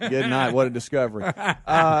time. Good night. What a discovery.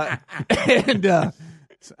 Honey,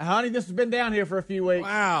 this has been down here for a few weeks.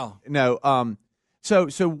 Wow. No,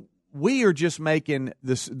 so we are just making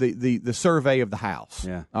this the survey of the house.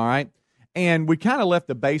 Yeah. All right. And we kind of left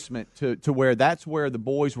the basement to where that's where the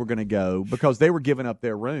boys were going to go because they were giving up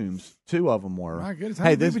their rooms. 2 of them were. My goodness. How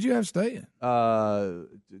many would you have staying?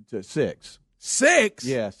 6. 6?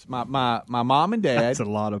 Yes. My mom and dad. That's a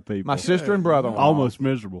lot of people. My sister and brother-in-law. Almost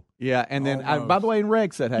miserable. Yeah, and then, by the way, and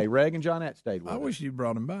Reg said, hey, Reg and Johnette stayed with us. I wish you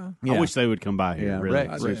brought him by. Yeah. I wish they would come by here. Yeah, really.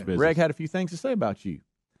 Reg had a few things to say about you.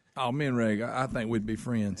 Oh, me and Reg, I think we'd be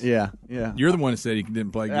friends. Yeah. You're the one that said he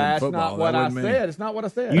didn't play good football. That's not what I said. It's not what I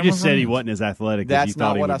said. You just said he wasn't as athletic as you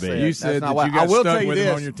thought he would be. You said that you got stuck with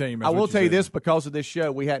him on your team. I will tell you this, because of this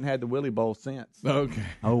show, we hadn't had the Willie Bowl since. Okay.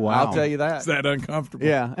 Oh, wow. I'll tell you that. It's that uncomfortable.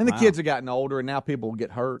 Yeah, and the kids have gotten older, and now people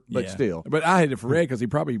get hurt, but still. But I had it for Reg because he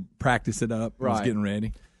probably practiced it up. Right. Was getting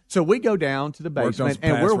ready. So we go down to the basement,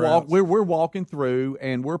 and we're walking through,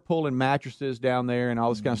 and we're pulling mattresses down there and all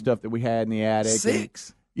this kind of stuff that we had in the attic.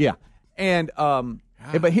 6? Yeah. And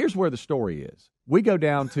but here's where the story is. We go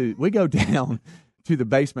down to the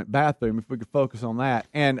basement bathroom, if we could focus on that,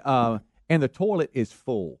 and the toilet is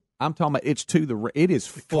full. I'm talking about it is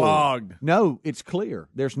full. Clogged. No, it's clear.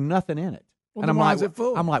 There's nothing in it. Well, and then I'm why like, is it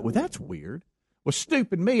full? I'm like, well, that's weird. Well,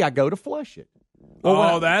 stupid me, I go to flush it.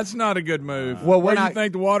 Well, that's not a good move. Well, where do you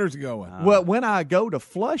think the water's going? Well, when I go to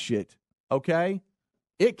flush it, okay,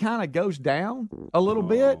 it kind of goes down a little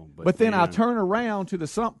bit, but then I turn around to the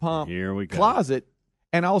sump pump closet,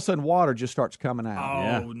 and all of a sudden water just starts coming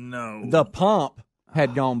out. Oh, no. The pump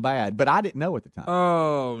had gone bad, but I didn't know at the time.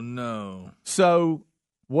 Oh, no. So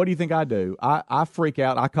what do you think I do? I freak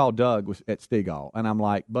out. I call Doug at Stegall, and I'm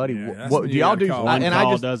like, buddy, what do y'all do?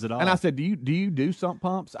 Does it all. And I said, do you do sump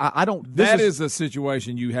pumps? I don't. That is a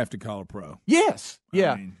situation you have to call a pro. Yes.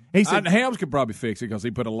 Yeah. He said Hams could probably fix it because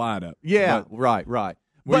he put a light up. Yeah. Right.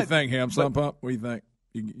 What do you think, Ham? Sump pump? What do you think?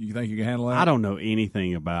 You think you can handle that? I don't know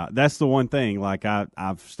anything about. That's the one thing. Like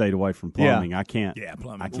I've stayed away from plumbing. I can't. Yeah,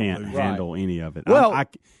 plumbing. I can't handle any of it. Well,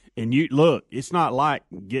 and you look, it's not like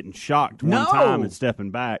getting shocked one time and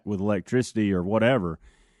stepping back with electricity or whatever.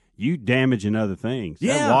 You damaging other things.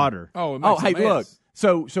 Yeah. That water. Hey, look.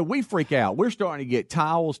 So we freak out. We're starting to get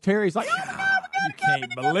towels. Terry's like, you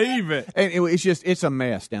can't believe it. And it's a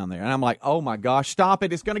mess down there. And I'm like, oh my gosh, stop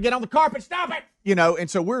it. It's going to get on the carpet. Stop it. And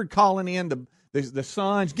so we're calling in the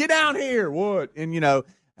sons, get down here. What? And,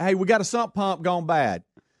 hey, we got a sump pump gone bad.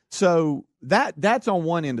 So that's on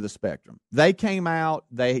one end of the spectrum. They came out.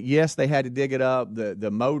 They had to dig it up. The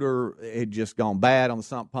motor had just gone bad on the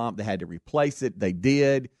sump pump. They had to replace it. They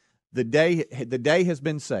did. The day has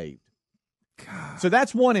been saved. God. So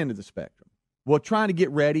that's one end of the spectrum. Well, trying to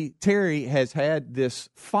get ready, Terry has had this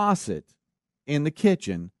faucet in the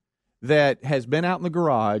kitchen that has been out in the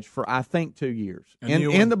garage for, I think, 2 years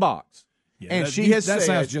in the box. Yeah, and that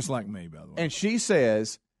sounds just like me, by the way. And she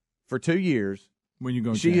says, for 2 years, when you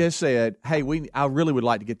going, she has said, "Hey, I really would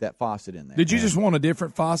like to get that faucet in there." Did you just want a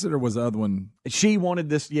different faucet, or was the other one? She wanted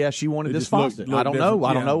this. Yeah, she wanted this faucet. I don't know.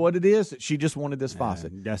 I don't know what it is. She just wanted this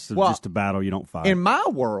faucet. That's just a battle you don't fight. In my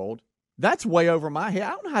world, that's way over my head. I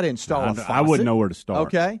don't know how to install a faucet. I wouldn't know where to start.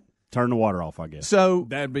 Okay. Turn the water off, I guess. So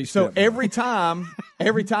that'd be every time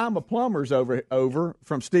a plumber's over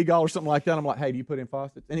from Stegall or something like that, I'm like, hey, do you put in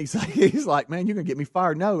faucets? And he's like, man, you're gonna get me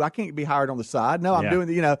fired. No, I can't be hired on the side. No, I'm doing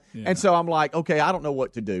the, Yeah. And so I'm like, okay, I don't know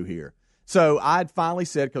what to do here. So I'd finally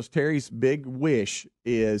said, because Terry's big wish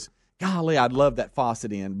is, golly, I'd love that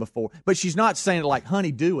faucet in before. But she's not saying it like,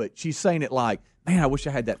 honey, do it. She's saying it like, man, I wish I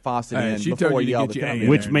had that faucet in before y'all to come in.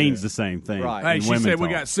 Which means the same thing. Right. Hey, she said we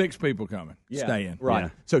got 6 people coming. Yeah. Stay in. Right. Yeah.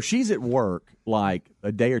 So she's at work like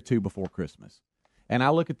a day or two before Christmas. And I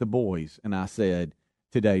look at the boys and I said,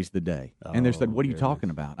 today's the day. And they said, what are you talking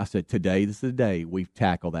about? I said, today is the day we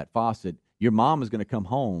tackle that faucet. Your mom is going to come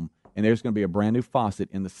home and there's going to be a brand new faucet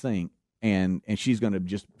in the sink and she's going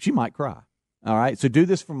to she might cry. All right. So do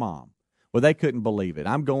this for mom. Well, they couldn't believe it.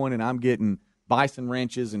 I'm going and I'm getting bison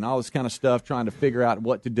wrenches and all this kind of stuff, trying to figure out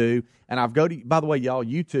what to do. And I've by the way, y'all,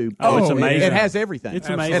 YouTube. It's amazing. It has everything. It's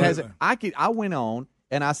amazing. It has. I went on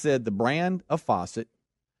and I said the brand of faucet,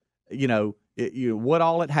 what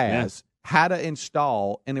all it has, how to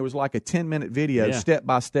install, and it was like a 10-minute video, step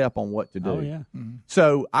by step on what to do. Oh yeah. Mm-hmm.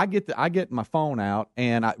 So I get my phone out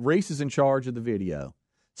and Reese is in charge of the video.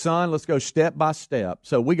 Son, let's go step by step.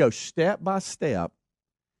 So we go step by step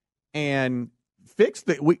and fix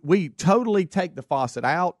we totally take the faucet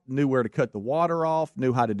out, knew where to cut the water off,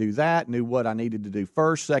 knew how to do that, knew what I needed to do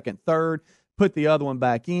first, second, third, put the other one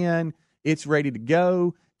back in. It's ready to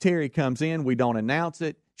go. Terry comes in. We don't announce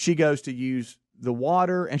it. She goes to use the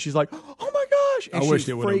water, and she's like, oh, my gosh. And I wish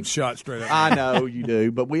it would have shot straight up. I know you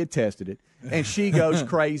do, but we had tested it. And she goes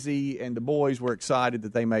crazy, and the boys were excited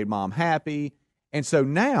that they made Mom happy. And so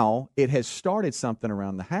now it has started something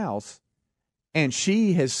around the house. And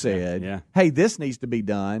she has said, hey, this needs to be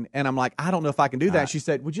done. And I'm like, I don't know if I can do that. She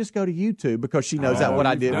said, well, just go to YouTube because she knows what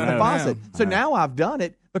I did with the faucet. So now I've done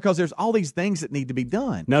it because there's all these things that need to be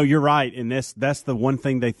done. No, you're right. And that's the one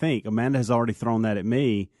thing they think. Amanda has already thrown that at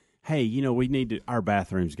me. Hey, we need to, our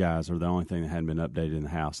bathrooms, guys, are the only thing that hadn't been updated in the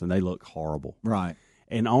house. And they look horrible. Right.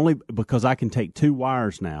 And only because I can take 2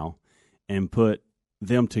 wires now and put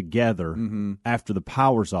them together after the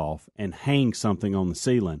power's off and hang something on the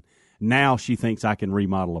ceiling. Now she thinks I can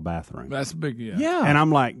remodel a bathroom. That's big, Yeah. And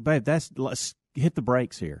I'm like, babe, let's hit the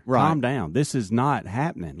brakes here. Right. Calm down. This is not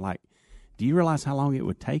happening. Like, do you realize how long it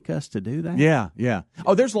would take us to do that? Yeah.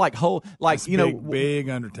 Oh, there's That's big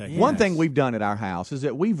undertaking. One thing we've done at our house is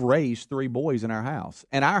that we've raised 3 boys in our house,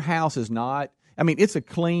 and our house is not. I mean, it's a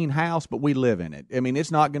clean house, but we live in it. I mean, it's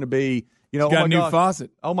not going to be. It's got a new faucet.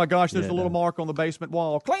 Oh my gosh, there's a little mark on the basement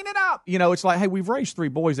wall. Clean it up. It's like, hey, we've raised 3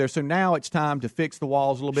 boys there, so now it's time to fix the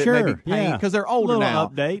walls a little bit, maybe paint, because they're older now.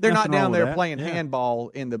 Update. They're not Nothing down wrong there with playing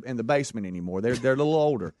handball in the basement anymore. They're a little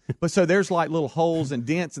older. But so there's like little holes and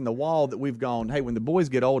dents in the wall that we've gone, hey, when the boys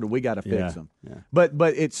get older, we got to fix them. Yeah.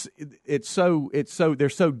 But it's so they're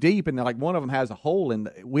so deep, and like one of them has a hole, and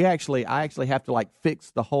I actually have to like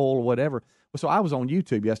fix the hole or whatever. So I was on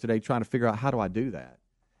YouTube yesterday trying to figure out how do I do that.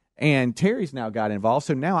 And Terry's now got involved.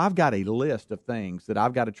 So now I've got a list of things that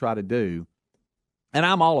I've got to try to do. And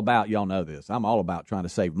I'm all about, y'all know this, I'm all about trying to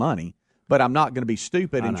save money. But I'm not going to be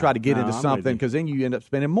stupid and try to get into something, because then you end up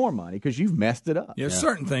spending more money because you've messed it up. Yeah,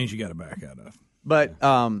 certain things you got to back out of. But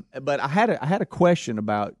I had a question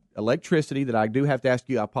about electricity that I do have to ask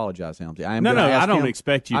you. I apologize, Helmsy. I don't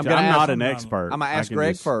expect you to. I'm not an expert. I'm going to ask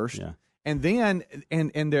Greg first. Yeah. And then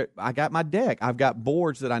I got my deck. I've got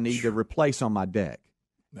boards that I need to replace on my deck.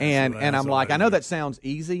 And I'm like, I know that sounds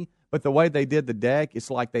easy, but the way they did the deck, it's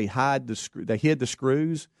like they hid the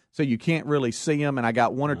screws, so you can't really see them. And I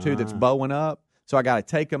got 1 or 2 that's bowing up, so I got to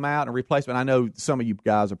take them out and replace them. And I know some of you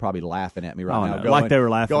guys are probably laughing at me right now, like they were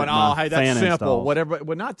laughing. Going, at hey, that's simple, whatever.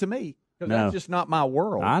 Well, not to me, because that's just not my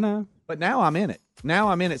world. I know. But now I'm in it.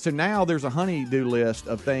 So now there's a honey-do list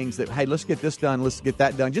of things that, hey, let's get this done, let's get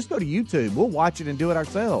that done. Just go to YouTube. We'll watch it and do it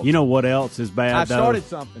ourselves. You know what else is bad, I started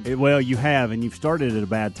something. You have, and you've started at a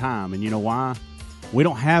bad time. And you know why? We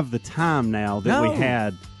don't have the time now that we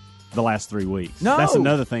had the last 3 weeks. No. That's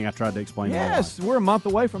another thing I tried to explain. Yes, we're a month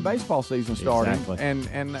away from baseball season starting. Exactly.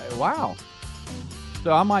 And wow.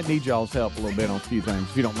 So I might need y'all's help a little bit on a few things,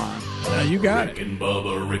 if you don't mind. You got Rick and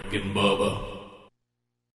Bubba.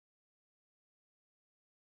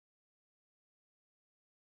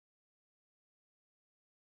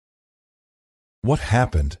 What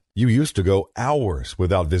happened? You used to go hours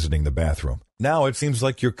without visiting the bathroom. Now it seems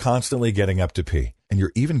like you're constantly getting up to pee, and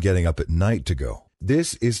you're even getting up at night to go.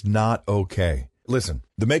 This is not okay. Listen,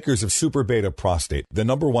 the makers of Super Beta Prostate, the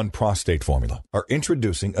 #1 prostate formula, are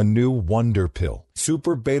introducing a new wonder pill,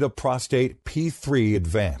 Super Beta Prostate P3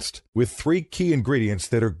 Advanced, with 3 key ingredients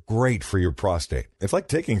that are great for your prostate. It's like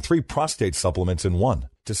taking 3 prostate supplements in one.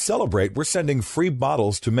 To celebrate, we're sending free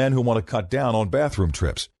bottles to men who want to cut down on bathroom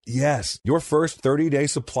trips. Yes, your first 30-day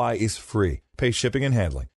supply is free. Pay shipping and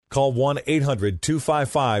handling. Call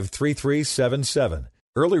 1-800-255-3377.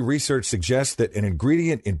 Early research suggests that an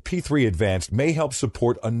ingredient in P3 Advanced may help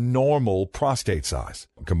support a normal prostate size.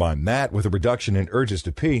 Combine that with a reduction in urges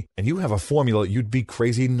to pee, and you have a formula you'd be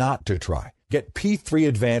crazy not to try. Get P3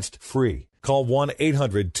 Advanced free. Call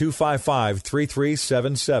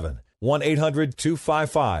 1-800-255-3377.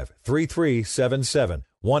 1-800-255-3377.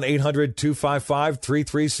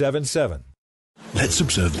 1-800-255-3377. Let's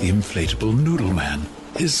observe the inflatable noodle man.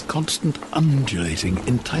 His constant undulating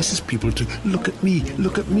entices people to look at me,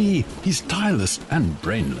 look at me. He's tireless and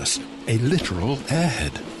brainless, a literal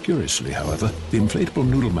airhead. Curiously, however, the inflatable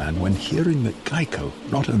noodle man, when hearing that Geico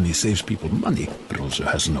not only saves people money, but also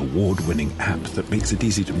has an award-winning app that makes it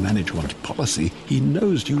easy to manage one's policy, he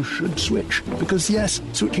knows you should switch. Because yes,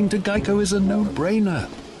 switching to Geico is a no-brainer.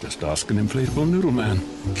 Just ask an inflatable noodle man.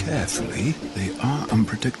 Carefully, they are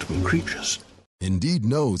unpredictable creatures. Indeed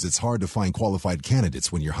knows it's hard to find qualified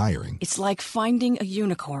candidates when you're hiring. It's like finding a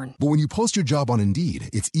unicorn. But when you post your job on Indeed,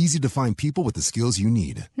 it's easy to find people with the skills you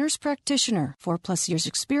need. Nurse practitioner, 4+ years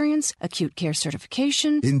experience, acute care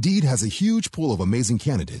certification. Indeed has a huge pool of amazing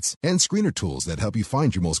candidates and screener tools that help you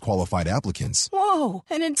find your most qualified applicants. Whoa,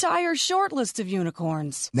 an entire short list of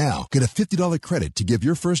unicorns. Now, get a $50 credit to give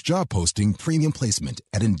your first job posting premium placement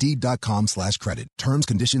at Indeed.com/credit. Terms,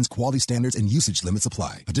 conditions, quality standards, and usage limits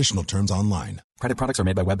apply. Additional terms online. Credit products are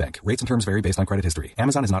made by WebBank. Rates and terms vary based on credit history.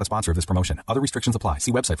 Amazon is not a sponsor of this promotion. Other restrictions apply.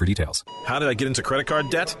 See website for details. How did I get into credit card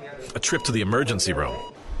debt? A trip to the emergency room.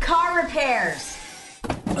 Car repairs.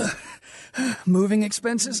 Moving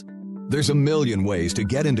expenses? There's a million ways to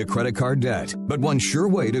get into credit card debt, but one sure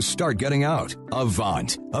way to start getting out: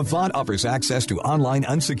 Avant. Avant offers access to online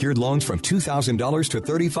unsecured loans from $2,000 to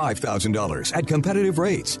 $35,000 at competitive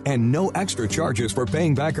rates and no extra charges for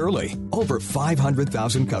paying back early. Over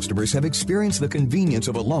 500,000 customers have experienced the convenience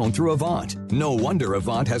of a loan through Avant. No wonder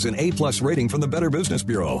Avant has an A+ rating from the Better Business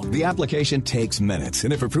Bureau. The application takes minutes,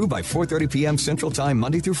 and if approved by 4:30 p.m. Central Time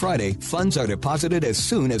Monday through Friday, funds are deposited as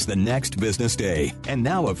soon as the next business day. And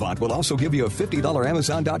now Avant will also give you a $50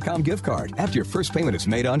 Amazon.com gift card after your first payment is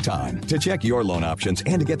made on time. To check your loan options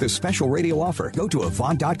and to get this special radio offer, go to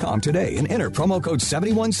Avant.com today and enter promo code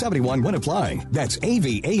 7171 when applying. That's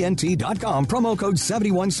AVANT.com, promo code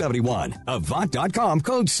 7171. Avant.com,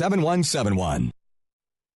 code 7171.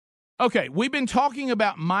 Okay, we've been talking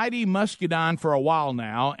about Mighty Muscadine for a while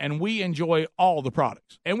now, and we enjoy all the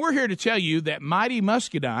products. And we're here to tell you that Mighty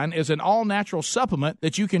Muscadine is an all-natural supplement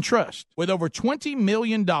that you can trust. With over $20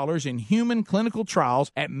 million in human clinical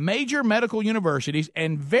trials at major medical universities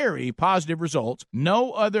and very positive results,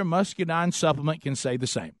 no other muscadine supplement can say the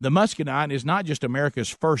same. The muscadine is not just America's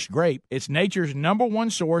first grape, it's nature's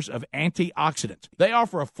 #1 source of antioxidants. They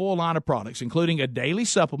offer a full line of products, including a daily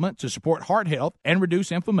supplement to support heart health and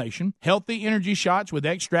reduce inflammation, healthy energy shots with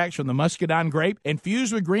extracts from the muscadine grape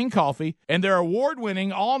infused with green coffee, and their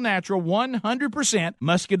award-winning all-natural 100%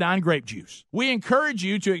 muscadine grape juice. We encourage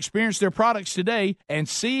you to experience their products today and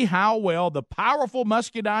see how well the powerful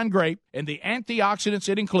muscadine grape and the antioxidants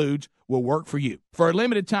it includes will work for you. For a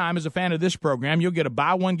limited time, as a fan of this program, you'll get a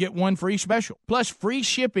buy one, get one free special, plus free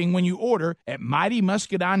shipping when you order at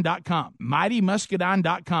MightyMuscadine.com.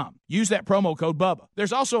 MightyMuscadine.com. Use that promo code BUBBA.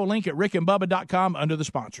 There's also a link at rickandbubba.com under the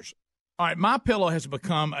sponsors. All right, MyPillow has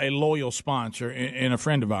become a loyal sponsor and a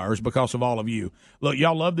friend of ours because of all of you. Look,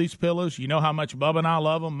 y'all love these pillows. You know how much Bubba and I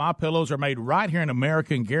love them. MyPillows are made right here in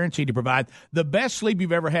America and guaranteed to provide the best sleep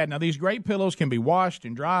you've ever had. Now, these great pillows can be washed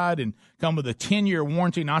and dried and come with a 10-year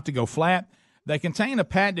warranty not to go flat. They contain a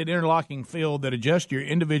patented interlocking field that adjusts your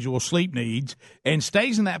individual sleep needs and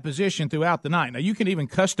stays in that position throughout the night. Now, you can even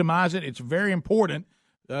customize it. It's very important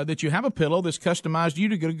that you have a pillow that's customized you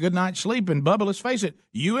to get a good night's sleep. And, Bubba, let's face it,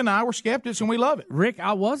 you and I were skeptics, and we love it. Rick,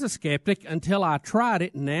 I was a skeptic until I tried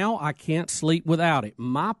it. Now I can't sleep without it.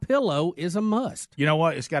 MyPillow is a must. You know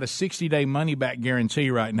what? It's got a 60-day money-back guarantee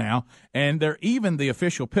right now, and they're even the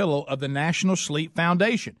official pillow of the National Sleep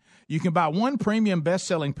Foundation. You can buy one premium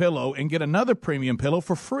best-selling pillow and get another premium pillow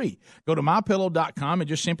for free. Go to MyPillow.com and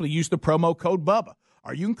just simply use the promo code BUBBA.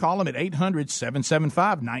 Or you can call them at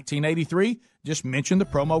 800-775-1983. Just mention the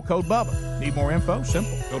promo code BUBBA. Need more info?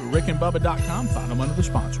 Simple. Go to rickandbubba.com. Find them under the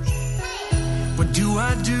sponsors. What do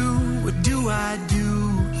I do? What do I do?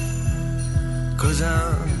 'Cause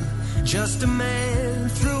I'm just a man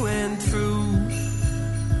through and through.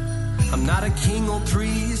 I'm not a king or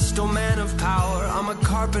priest or man of power. I'm a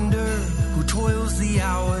carpenter who toils the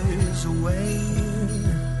hours away.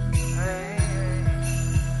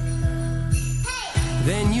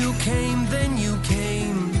 Then you came,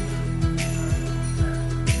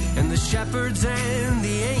 and the shepherds and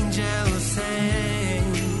the angels sang,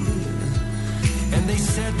 and they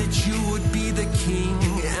said that you would be the king,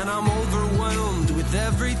 and I'm overwhelmed with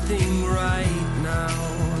everything right now.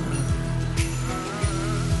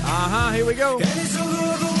 Here we go. And it's a little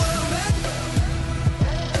overwhelming.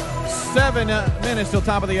 7 minutes till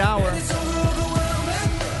top of the hour. It's a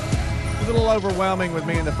little overwhelming with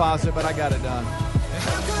me in the faucet, but I got it done.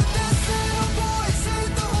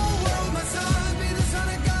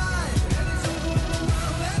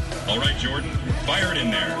 All right, Jordan, fire it in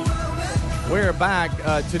there. We're back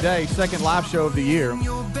today, second live show of the year.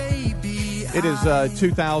 It is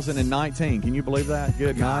 2019. Can you believe that?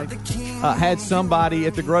 Good night. Had somebody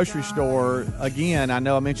at the grocery store, again, I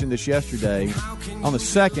know I mentioned this yesterday. On the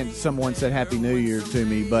 2nd, someone said Happy New Year to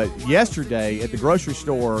me. But yesterday at the grocery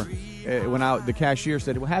store, when the cashier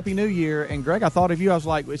said, well, Happy New Year. And, Greg, I thought of you. I was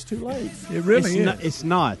like, it's too late. It really is. It's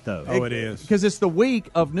not, though. Oh, it is. Because it's the week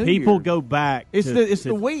of New Year. People go back. It's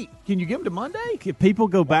the week. Can you give them to Monday? People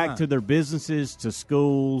go back to their businesses, to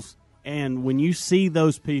schools. And when you see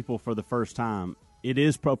those people for the first time, it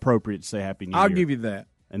is appropriate to say Happy New Year. I'll give you that.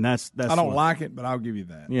 And that's I don't like it, but I'll give you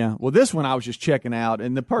that. Yeah. Well, this one I was just checking out,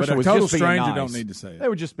 and the person was total just being stranger nice. Don't need to say it. They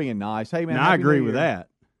were just being nice. Hey, man, I agree with that.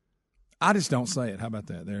 I just don't say it. How about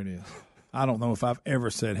that? There it is. I don't know if I've ever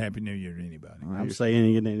said Happy New Year to anybody. I'm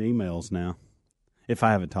saying it in emails now, if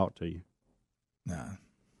I haven't talked to you. Nah.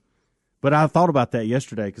 But I thought about that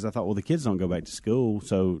yesterday because I thought, well, the kids don't go back to school,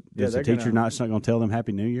 so does the teacher not going to tell them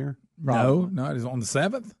Happy New Year? No, it is on the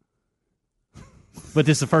 7th. But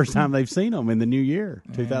this is the first time they've seen them in the new year,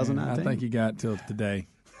 2019. I think you got till today.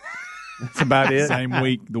 That's about it. Same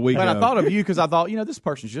week, the week. But of. I thought of you because I thought, this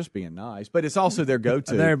person's just being nice. But it's also their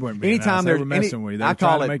go-to. They weren't being nice. They were messing with you. They were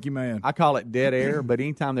trying to make you mad. I call it dead air. But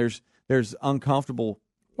anytime there's uncomfortable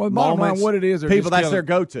bottom line, moments, what it is, people, that's their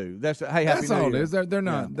go-to. That's hey, happy that's New all Year. it is. They're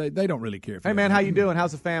not. Yeah. They don't really care. Hey man, how you doing?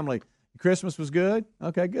 How's the family? Christmas was good.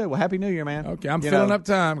 Okay, good. Well, happy New Year, man. Okay, I'm filling up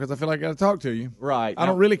time because I feel like I got to talk to you. Right. I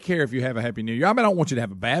don't really care if you have a happy New Year. I mean, I don't want you to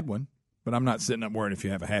have a bad one, but I'm not sitting up worried if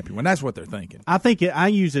you have a happy one. That's what they're thinking. I think I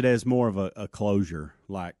use it as more of a closure.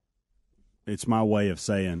 Like, it's my way of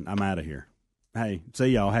saying I'm out of here. Hey, see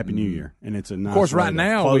y'all, happy New Year, and it's a nice. Of course, way right to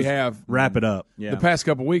now we have wrap it up. The past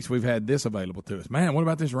couple of weeks we've had this available to us. Man, what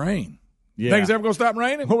about this rain? Yeah. Think it's ever going to stop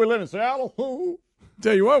raining? Well, we live in Seattle.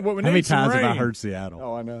 Tell you what we need. How many some times rain. have I heard Seattle?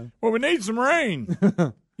 Oh, I know. Well, we need some rain.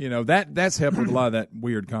 That's helped with a lot of that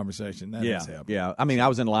weird conversation. That has helped. Yeah. I mean, I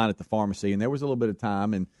was in line at the pharmacy, and there was a little bit of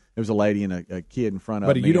time, and there was a lady and a kid in front of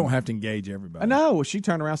me. But you don't have to engage everybody. No, well, she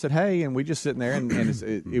turned around and said, hey, and we just sitting there, and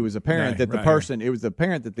it was apparent that the person, it was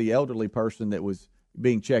apparent that the elderly person that was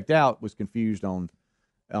being checked out was confused on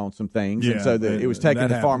some things, and so it was taking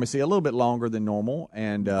the pharmacy a little bit longer than normal.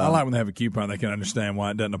 And I like when they have a coupon; they can understand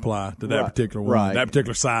why it doesn't apply to that particular one, that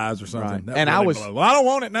particular size or something. Right. And I was, well, I don't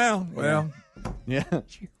want it now. Well, yeah.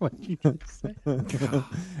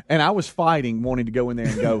 And I was fighting, wanting to go in there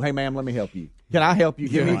and go, "Hey, ma'am, let me help you. Can I help you?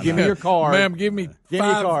 Give me your card, ma'am. Give me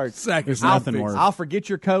 5 seconds. I'll forget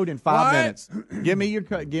your code in 5 minutes. Give me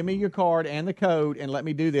your card and the code, and let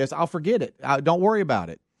me do this. I'll forget it. Don't worry about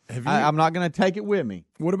it. I'm not going to take it with me.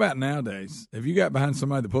 What about nowadays? Have you got behind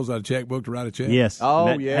somebody that pulls out a checkbook to write a check? Yes.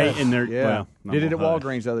 Oh, yeah. Hey, and well, did it at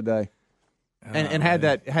Walgreens the other day, and had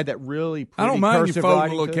that really pretty I don't mind you cursive folding a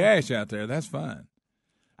writing little too. cash out there. That's fine.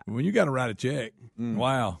 When you got to write a check,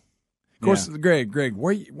 wow. Of course, Greg, why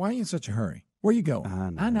are you in such a hurry? Where you going?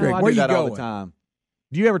 I know. Greg, I where do you that going? all the time.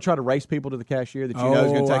 Do you ever try to race people to the cashier that you know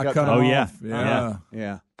is going to take up time? Oh, yeah.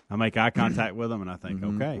 Yeah. I make eye contact with them, and I think,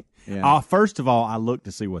 okay. Yeah. First of all, I look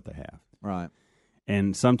to see what they have. Right.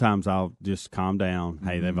 And sometimes I'll just calm down.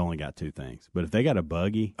 Hey, they've only got 2 things. But if they got a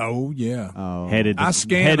buggy, headed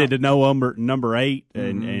to number 8,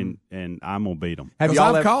 and I'm gonna beat them. Because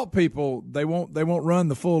I've caught people, they won't run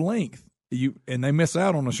the full length. And they miss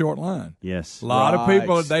out on a short line. Yes, a lot of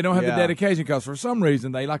people, they don't have the dedication because for some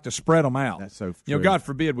reason they like to spread them out. That's so true. God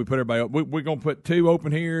forbid we put everybody up. We're going to put 2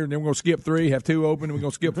 open here, and then we're going to skip 3, have 2 open, and we're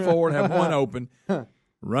going to skip 4 and have 1 open.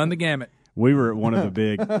 Run the gamut. We were at one of the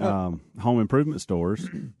big home improvement stores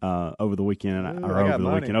over the weekend,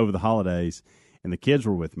 over the holidays, and the kids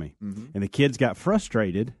were with me. And the kids got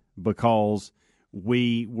frustrated because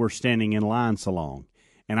we were standing in line so long.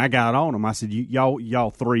 And I got on them. I said, y'all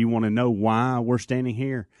 3 want to know why we're standing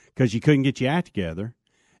here? Because you couldn't get your act together.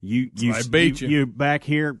 You back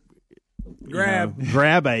here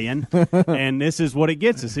grab-a-ing, and this is what it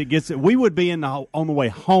gets us. We would be on the way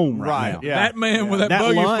home right now. Yeah. That man with that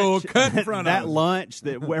buggy full cut in front of us. That lunch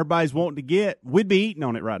that everybody's wanting to get, we'd be eating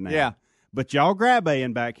on it right now. Yeah. But y'all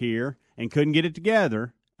grab-a-ing back here and couldn't get it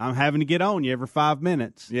together. I'm having to get on you every 5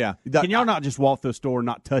 minutes. Yeah. Can y'all not just walk through a store and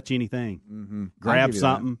not touch anything? Grab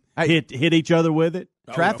something, hit each other with it?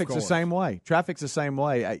 Traffic's the same way.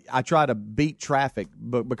 I try to beat traffic,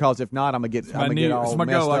 but because if not, I'm gonna get all it's my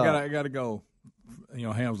messed goal. up. I got to go.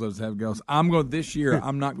 Hams does have goals. This year.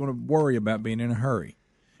 I'm not going to worry about being in a hurry.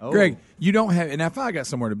 Oh. Greg, you don't have. And if I got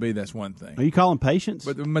somewhere to be, that's one thing. Are you calling patience?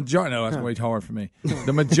 But the majority, no, that's way too hard for me.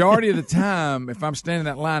 The majority of the time, if I'm standing in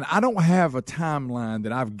that line, I don't have a timeline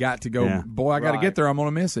that I've got to go. Yeah. Boy, I got to get there. I'm going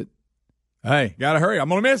to miss it. Hey, got to hurry. I'm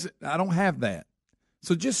going to miss it. I don't have that.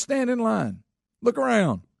 So just stand in line. Look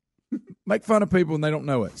around. Make fun of people and they don't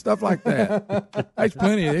know it. Stuff like that. There's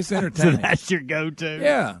plenty of this entertaining. So that's your go-to?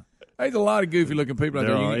 Yeah. There's a lot of goofy-looking people out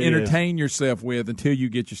there you can entertain yourself with until you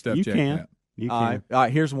get your stuff checked out. You can. All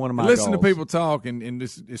right, here's one of my Listen goals. to people talk, and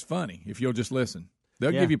this is funny if you'll just listen.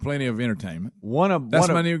 They'll give you plenty of entertainment. That's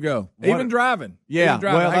my new go. Even driving. Yeah, Even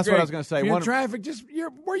driving. well, Hey, that's Greg, what I was going to say. If you're in traffic,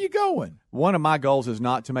 where are you going? One of my goals is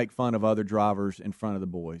not to make fun of other drivers in front of the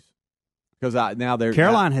boys. Because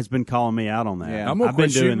Caroline has been calling me out on that. Yeah. I'm going to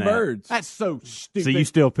quit shooting birds. That's so stupid. So you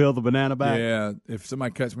still peel the banana back? Yeah. If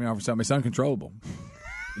somebody cuts me off or something, it's uncontrollable.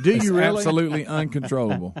 Do you really? Absolutely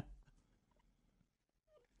uncontrollable.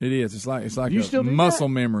 It is. It's like You a still do muscle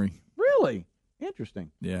that? memory. Really? Interesting.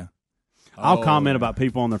 Yeah. I'll comment about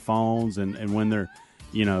people on their phones and when they're,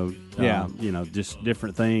 just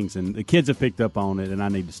different things. And the kids have picked up on it, and I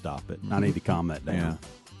need to stop it. I need to calm that down. Yeah.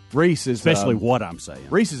 Reese is especially what I'm saying.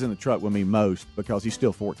 Reese is in the truck with me most because he's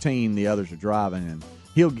still 14. The others are driving, and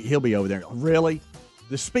he'll be over there. Really,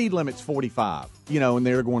 the speed limit's 45. And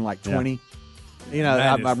they're going like 20.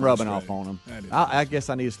 Yeah. I'm rubbing off on them. I guess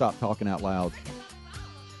I need to stop talking out loud.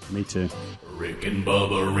 Me too. Rick and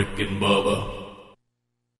Bubba, Rick and Bubba.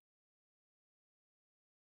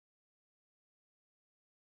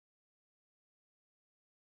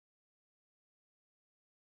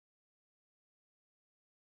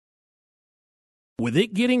 With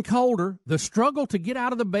it getting colder, the struggle to get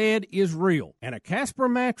out of the bed is real, and a Casper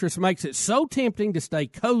mattress makes it so tempting to stay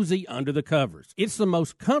cozy under the covers. It's the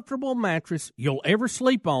most comfortable mattress you'll ever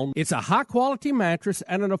sleep on. It's a high-quality mattress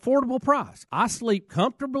at an affordable price. I sleep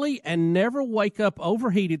comfortably and never wake up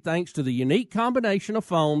overheated thanks to the unique combination of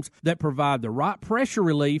foams that provide the right pressure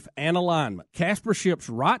relief and alignment. Casper ships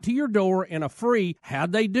right to your door in a free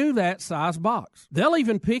 "How'd They Do That" size box. They'll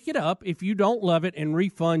even pick it up if you don't love it and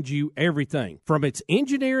refund you everything. From its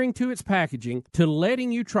engineering to its packaging to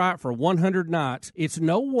letting you try it for 100 nights, it's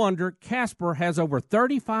no wonder Casper has over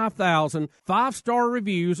 35,000 five-star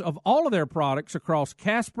reviews of all of their products across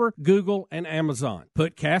Casper, Google, and Amazon.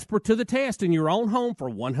 Put Casper to the test in your own home for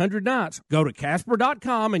 100 nights. Go to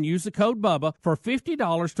Casper.com and use the code BUBBA for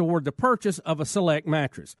 $50 toward the purchase of a select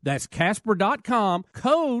mattress. That's Casper.com,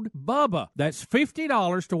 code BUBBA. That's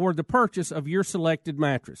 $50 toward the purchase of your selected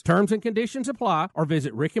mattress. Terms and conditions apply, or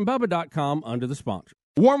visit rickandbubba.com under the sponsor.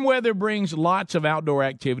 Warm weather brings lots of outdoor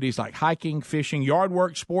activities like hiking, fishing, yard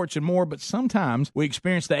work, sports, and more, but sometimes we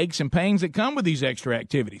experience the aches and pains that come with these extra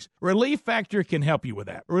activities. Relief Factor can help you with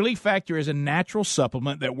that. Relief Factor is a natural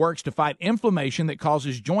supplement that works to fight inflammation that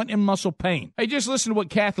causes joint and muscle pain. Hey, just listen to what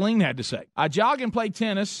Kathleen had to say. I jog and play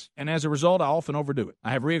tennis, and as a result, I often overdo it.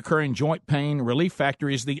 I have reoccurring joint pain. Relief Factor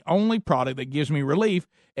is the only product that gives me relief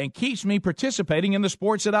and keeps me participating in the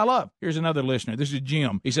sports that I love. Here's another listener. This is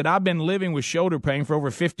Jim. He said, I've been living with shoulder pain for over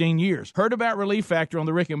 15 years. Heard about Relief Factor on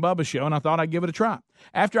the Rick and Bubba show, and I thought I'd give it a try.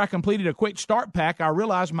 After I completed a quick start pack, I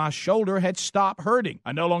realized my shoulder had stopped hurting.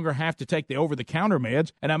 I no longer have to take the over-the-counter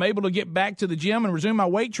meds, and I'm able to get back to the gym and resume my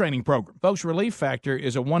weight training program. Folks, Relief Factor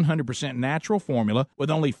is a 100% natural formula with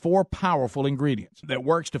only 4 powerful ingredients that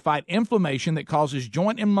works to fight inflammation that causes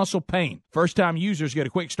joint and muscle pain. First-time users get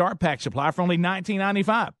a quick start pack supply for only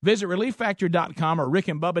 $19.95. Visit ReliefFactor.com or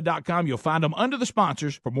RickandBubba.com. You'll find them under the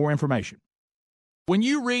sponsors for more information. When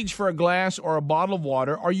you reach for a glass or a bottle of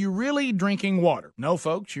water, are you really drinking water? No,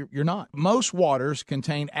 folks, you're not. Most waters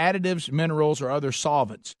contain additives, minerals, or other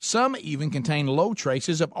solvents. Some even contain low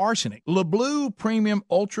traces of arsenic. LeBlue Premium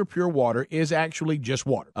Ultra Pure Water is actually just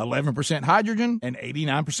water. 11% hydrogen and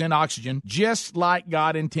 89% oxygen, just like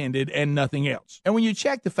God intended and nothing else. And when you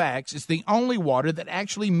check the facts, it's the only water that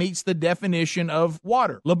actually meets the definition of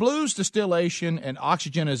water. LeBlue's distillation and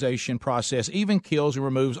oxygenization process even kills and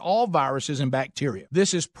removes all viruses and bacteria.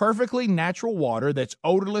 This is perfectly natural water that's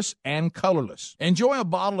odorless and colorless. Enjoy a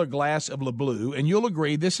bottle or glass of LeBlue, and you'll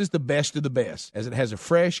agree this is the best of the best, as it has a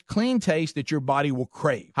fresh, clean taste that your body will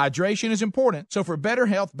crave. Hydration is important, so for better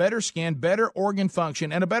health, better skin, better organ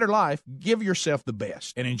function, and a better life, give yourself the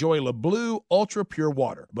best and enjoy LeBlue Ultra Pure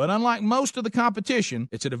Water. But unlike most of the competition,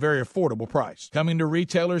 it's at a very affordable price. Coming to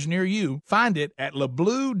retailers near you, find it at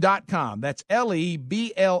LeBlue.com. That's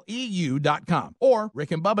LeBleu.com or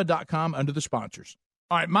rickandbubba.com under the sponsors.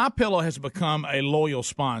 All right, MyPillow has become a loyal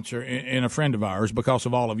sponsor and a friend of ours because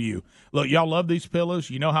of all of you. Look, y'all love these pillows.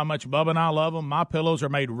 You know how much Bubba and I love them. MyPillows are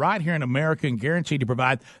made right here in America and guaranteed to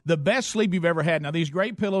provide the best sleep you've ever had. Now, these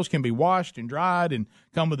great pillows can be washed and dried and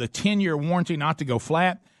come with a 10-year warranty not to go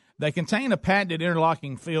flat. They contain a patented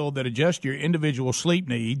interlocking fill that adjusts your individual sleep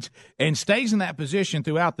needs and stays in that position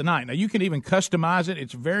throughout the night. Now, you can even customize it.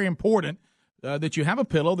 It's very important that you have a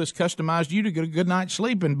pillow that's customized you to get a good night's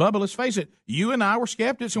sleep. And, Bubba, let's face it, you and I were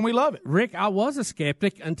skeptics, and we love it. Rick, I was a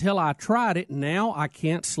skeptic until I tried it. Now I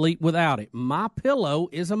can't sleep without it. MyPillow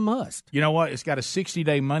is a must. You know what? It's got a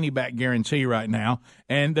 60-day money-back guarantee right now,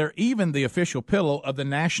 and they're even the official pillow of the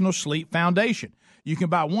National Sleep Foundation. You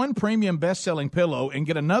can buy one premium best-selling pillow and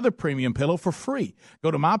get another premium pillow for free.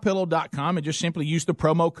 Go to MyPillow.com and just simply use the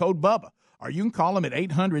promo code BUBBA. Or you can call them at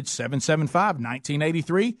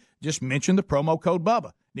 800-775-1983. Just mention the promo code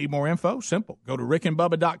BUBBA. Need more info? Simple. Go to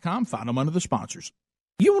rickandbubba.com. Find them under the sponsors.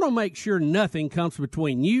 You want to make sure nothing comes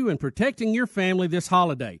between you and protecting your family this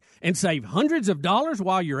holiday and save hundreds of dollars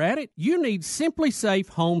while you're at it? You need SimpliSafe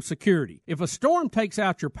Home Security. If a storm takes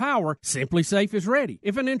out your power, SimpliSafe is ready.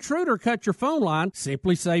 If an intruder cuts your phone line,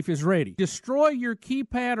 SimpliSafe is ready. Destroy your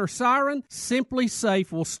keypad or siren,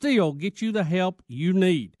 SimpliSafe will still get you the help you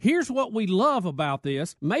need. Here's what we love about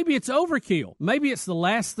this. Maybe it's overkill. Maybe it's the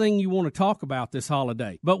last thing you want to talk about this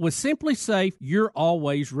holiday. But with SimpliSafe, you're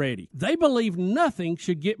always ready. They believe nothing should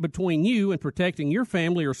should get between you and protecting your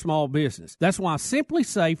family or small business. That's why Simply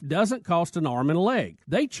Safe doesn't cost an arm and a leg.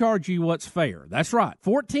 They charge you what's fair. That's right,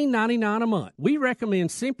 $14.99 a month. We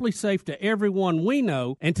recommend Simply Safe to everyone we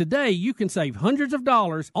know, and today you can save hundreds of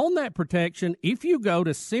dollars on that protection if you go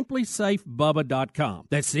to simplysafebubba.com.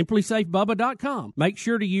 That's simplysafebubba.com. Make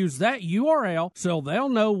sure to use that URL so they'll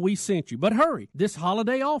know we sent you. But hurry, this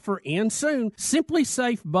holiday offer ends soon.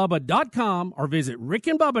 simplysafebubba.com or visit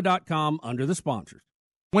rickandbubba.com under the sponsors.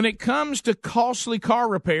 When it comes to costly car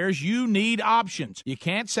repairs, you need options. You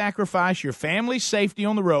can't sacrifice your family's safety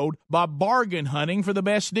on the road by bargain hunting for the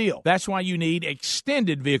best deal. That's why you need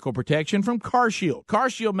extended vehicle protection from CarShield.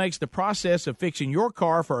 CarShield makes the process of fixing your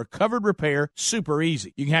car for a covered repair super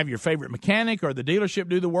easy. You can have your favorite mechanic or the dealership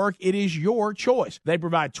do the work. It is your choice. They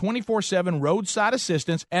provide 24/7 roadside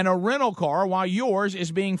assistance and a rental car while yours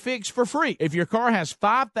is being fixed for free. If your car has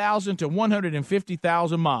 5,000 to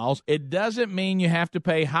 150,000 miles, it doesn't mean you have to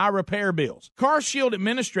pay high repair bills. CarShield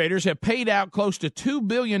administrators have paid out close to $2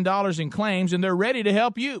 billion in claims, and they're ready to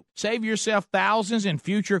help you. Save yourself thousands in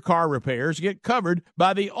future car repairs. Get covered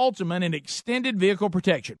by the ultimate in extended vehicle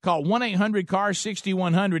protection. Call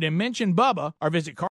 1-800-CAR-6100 and mention Bubba or visit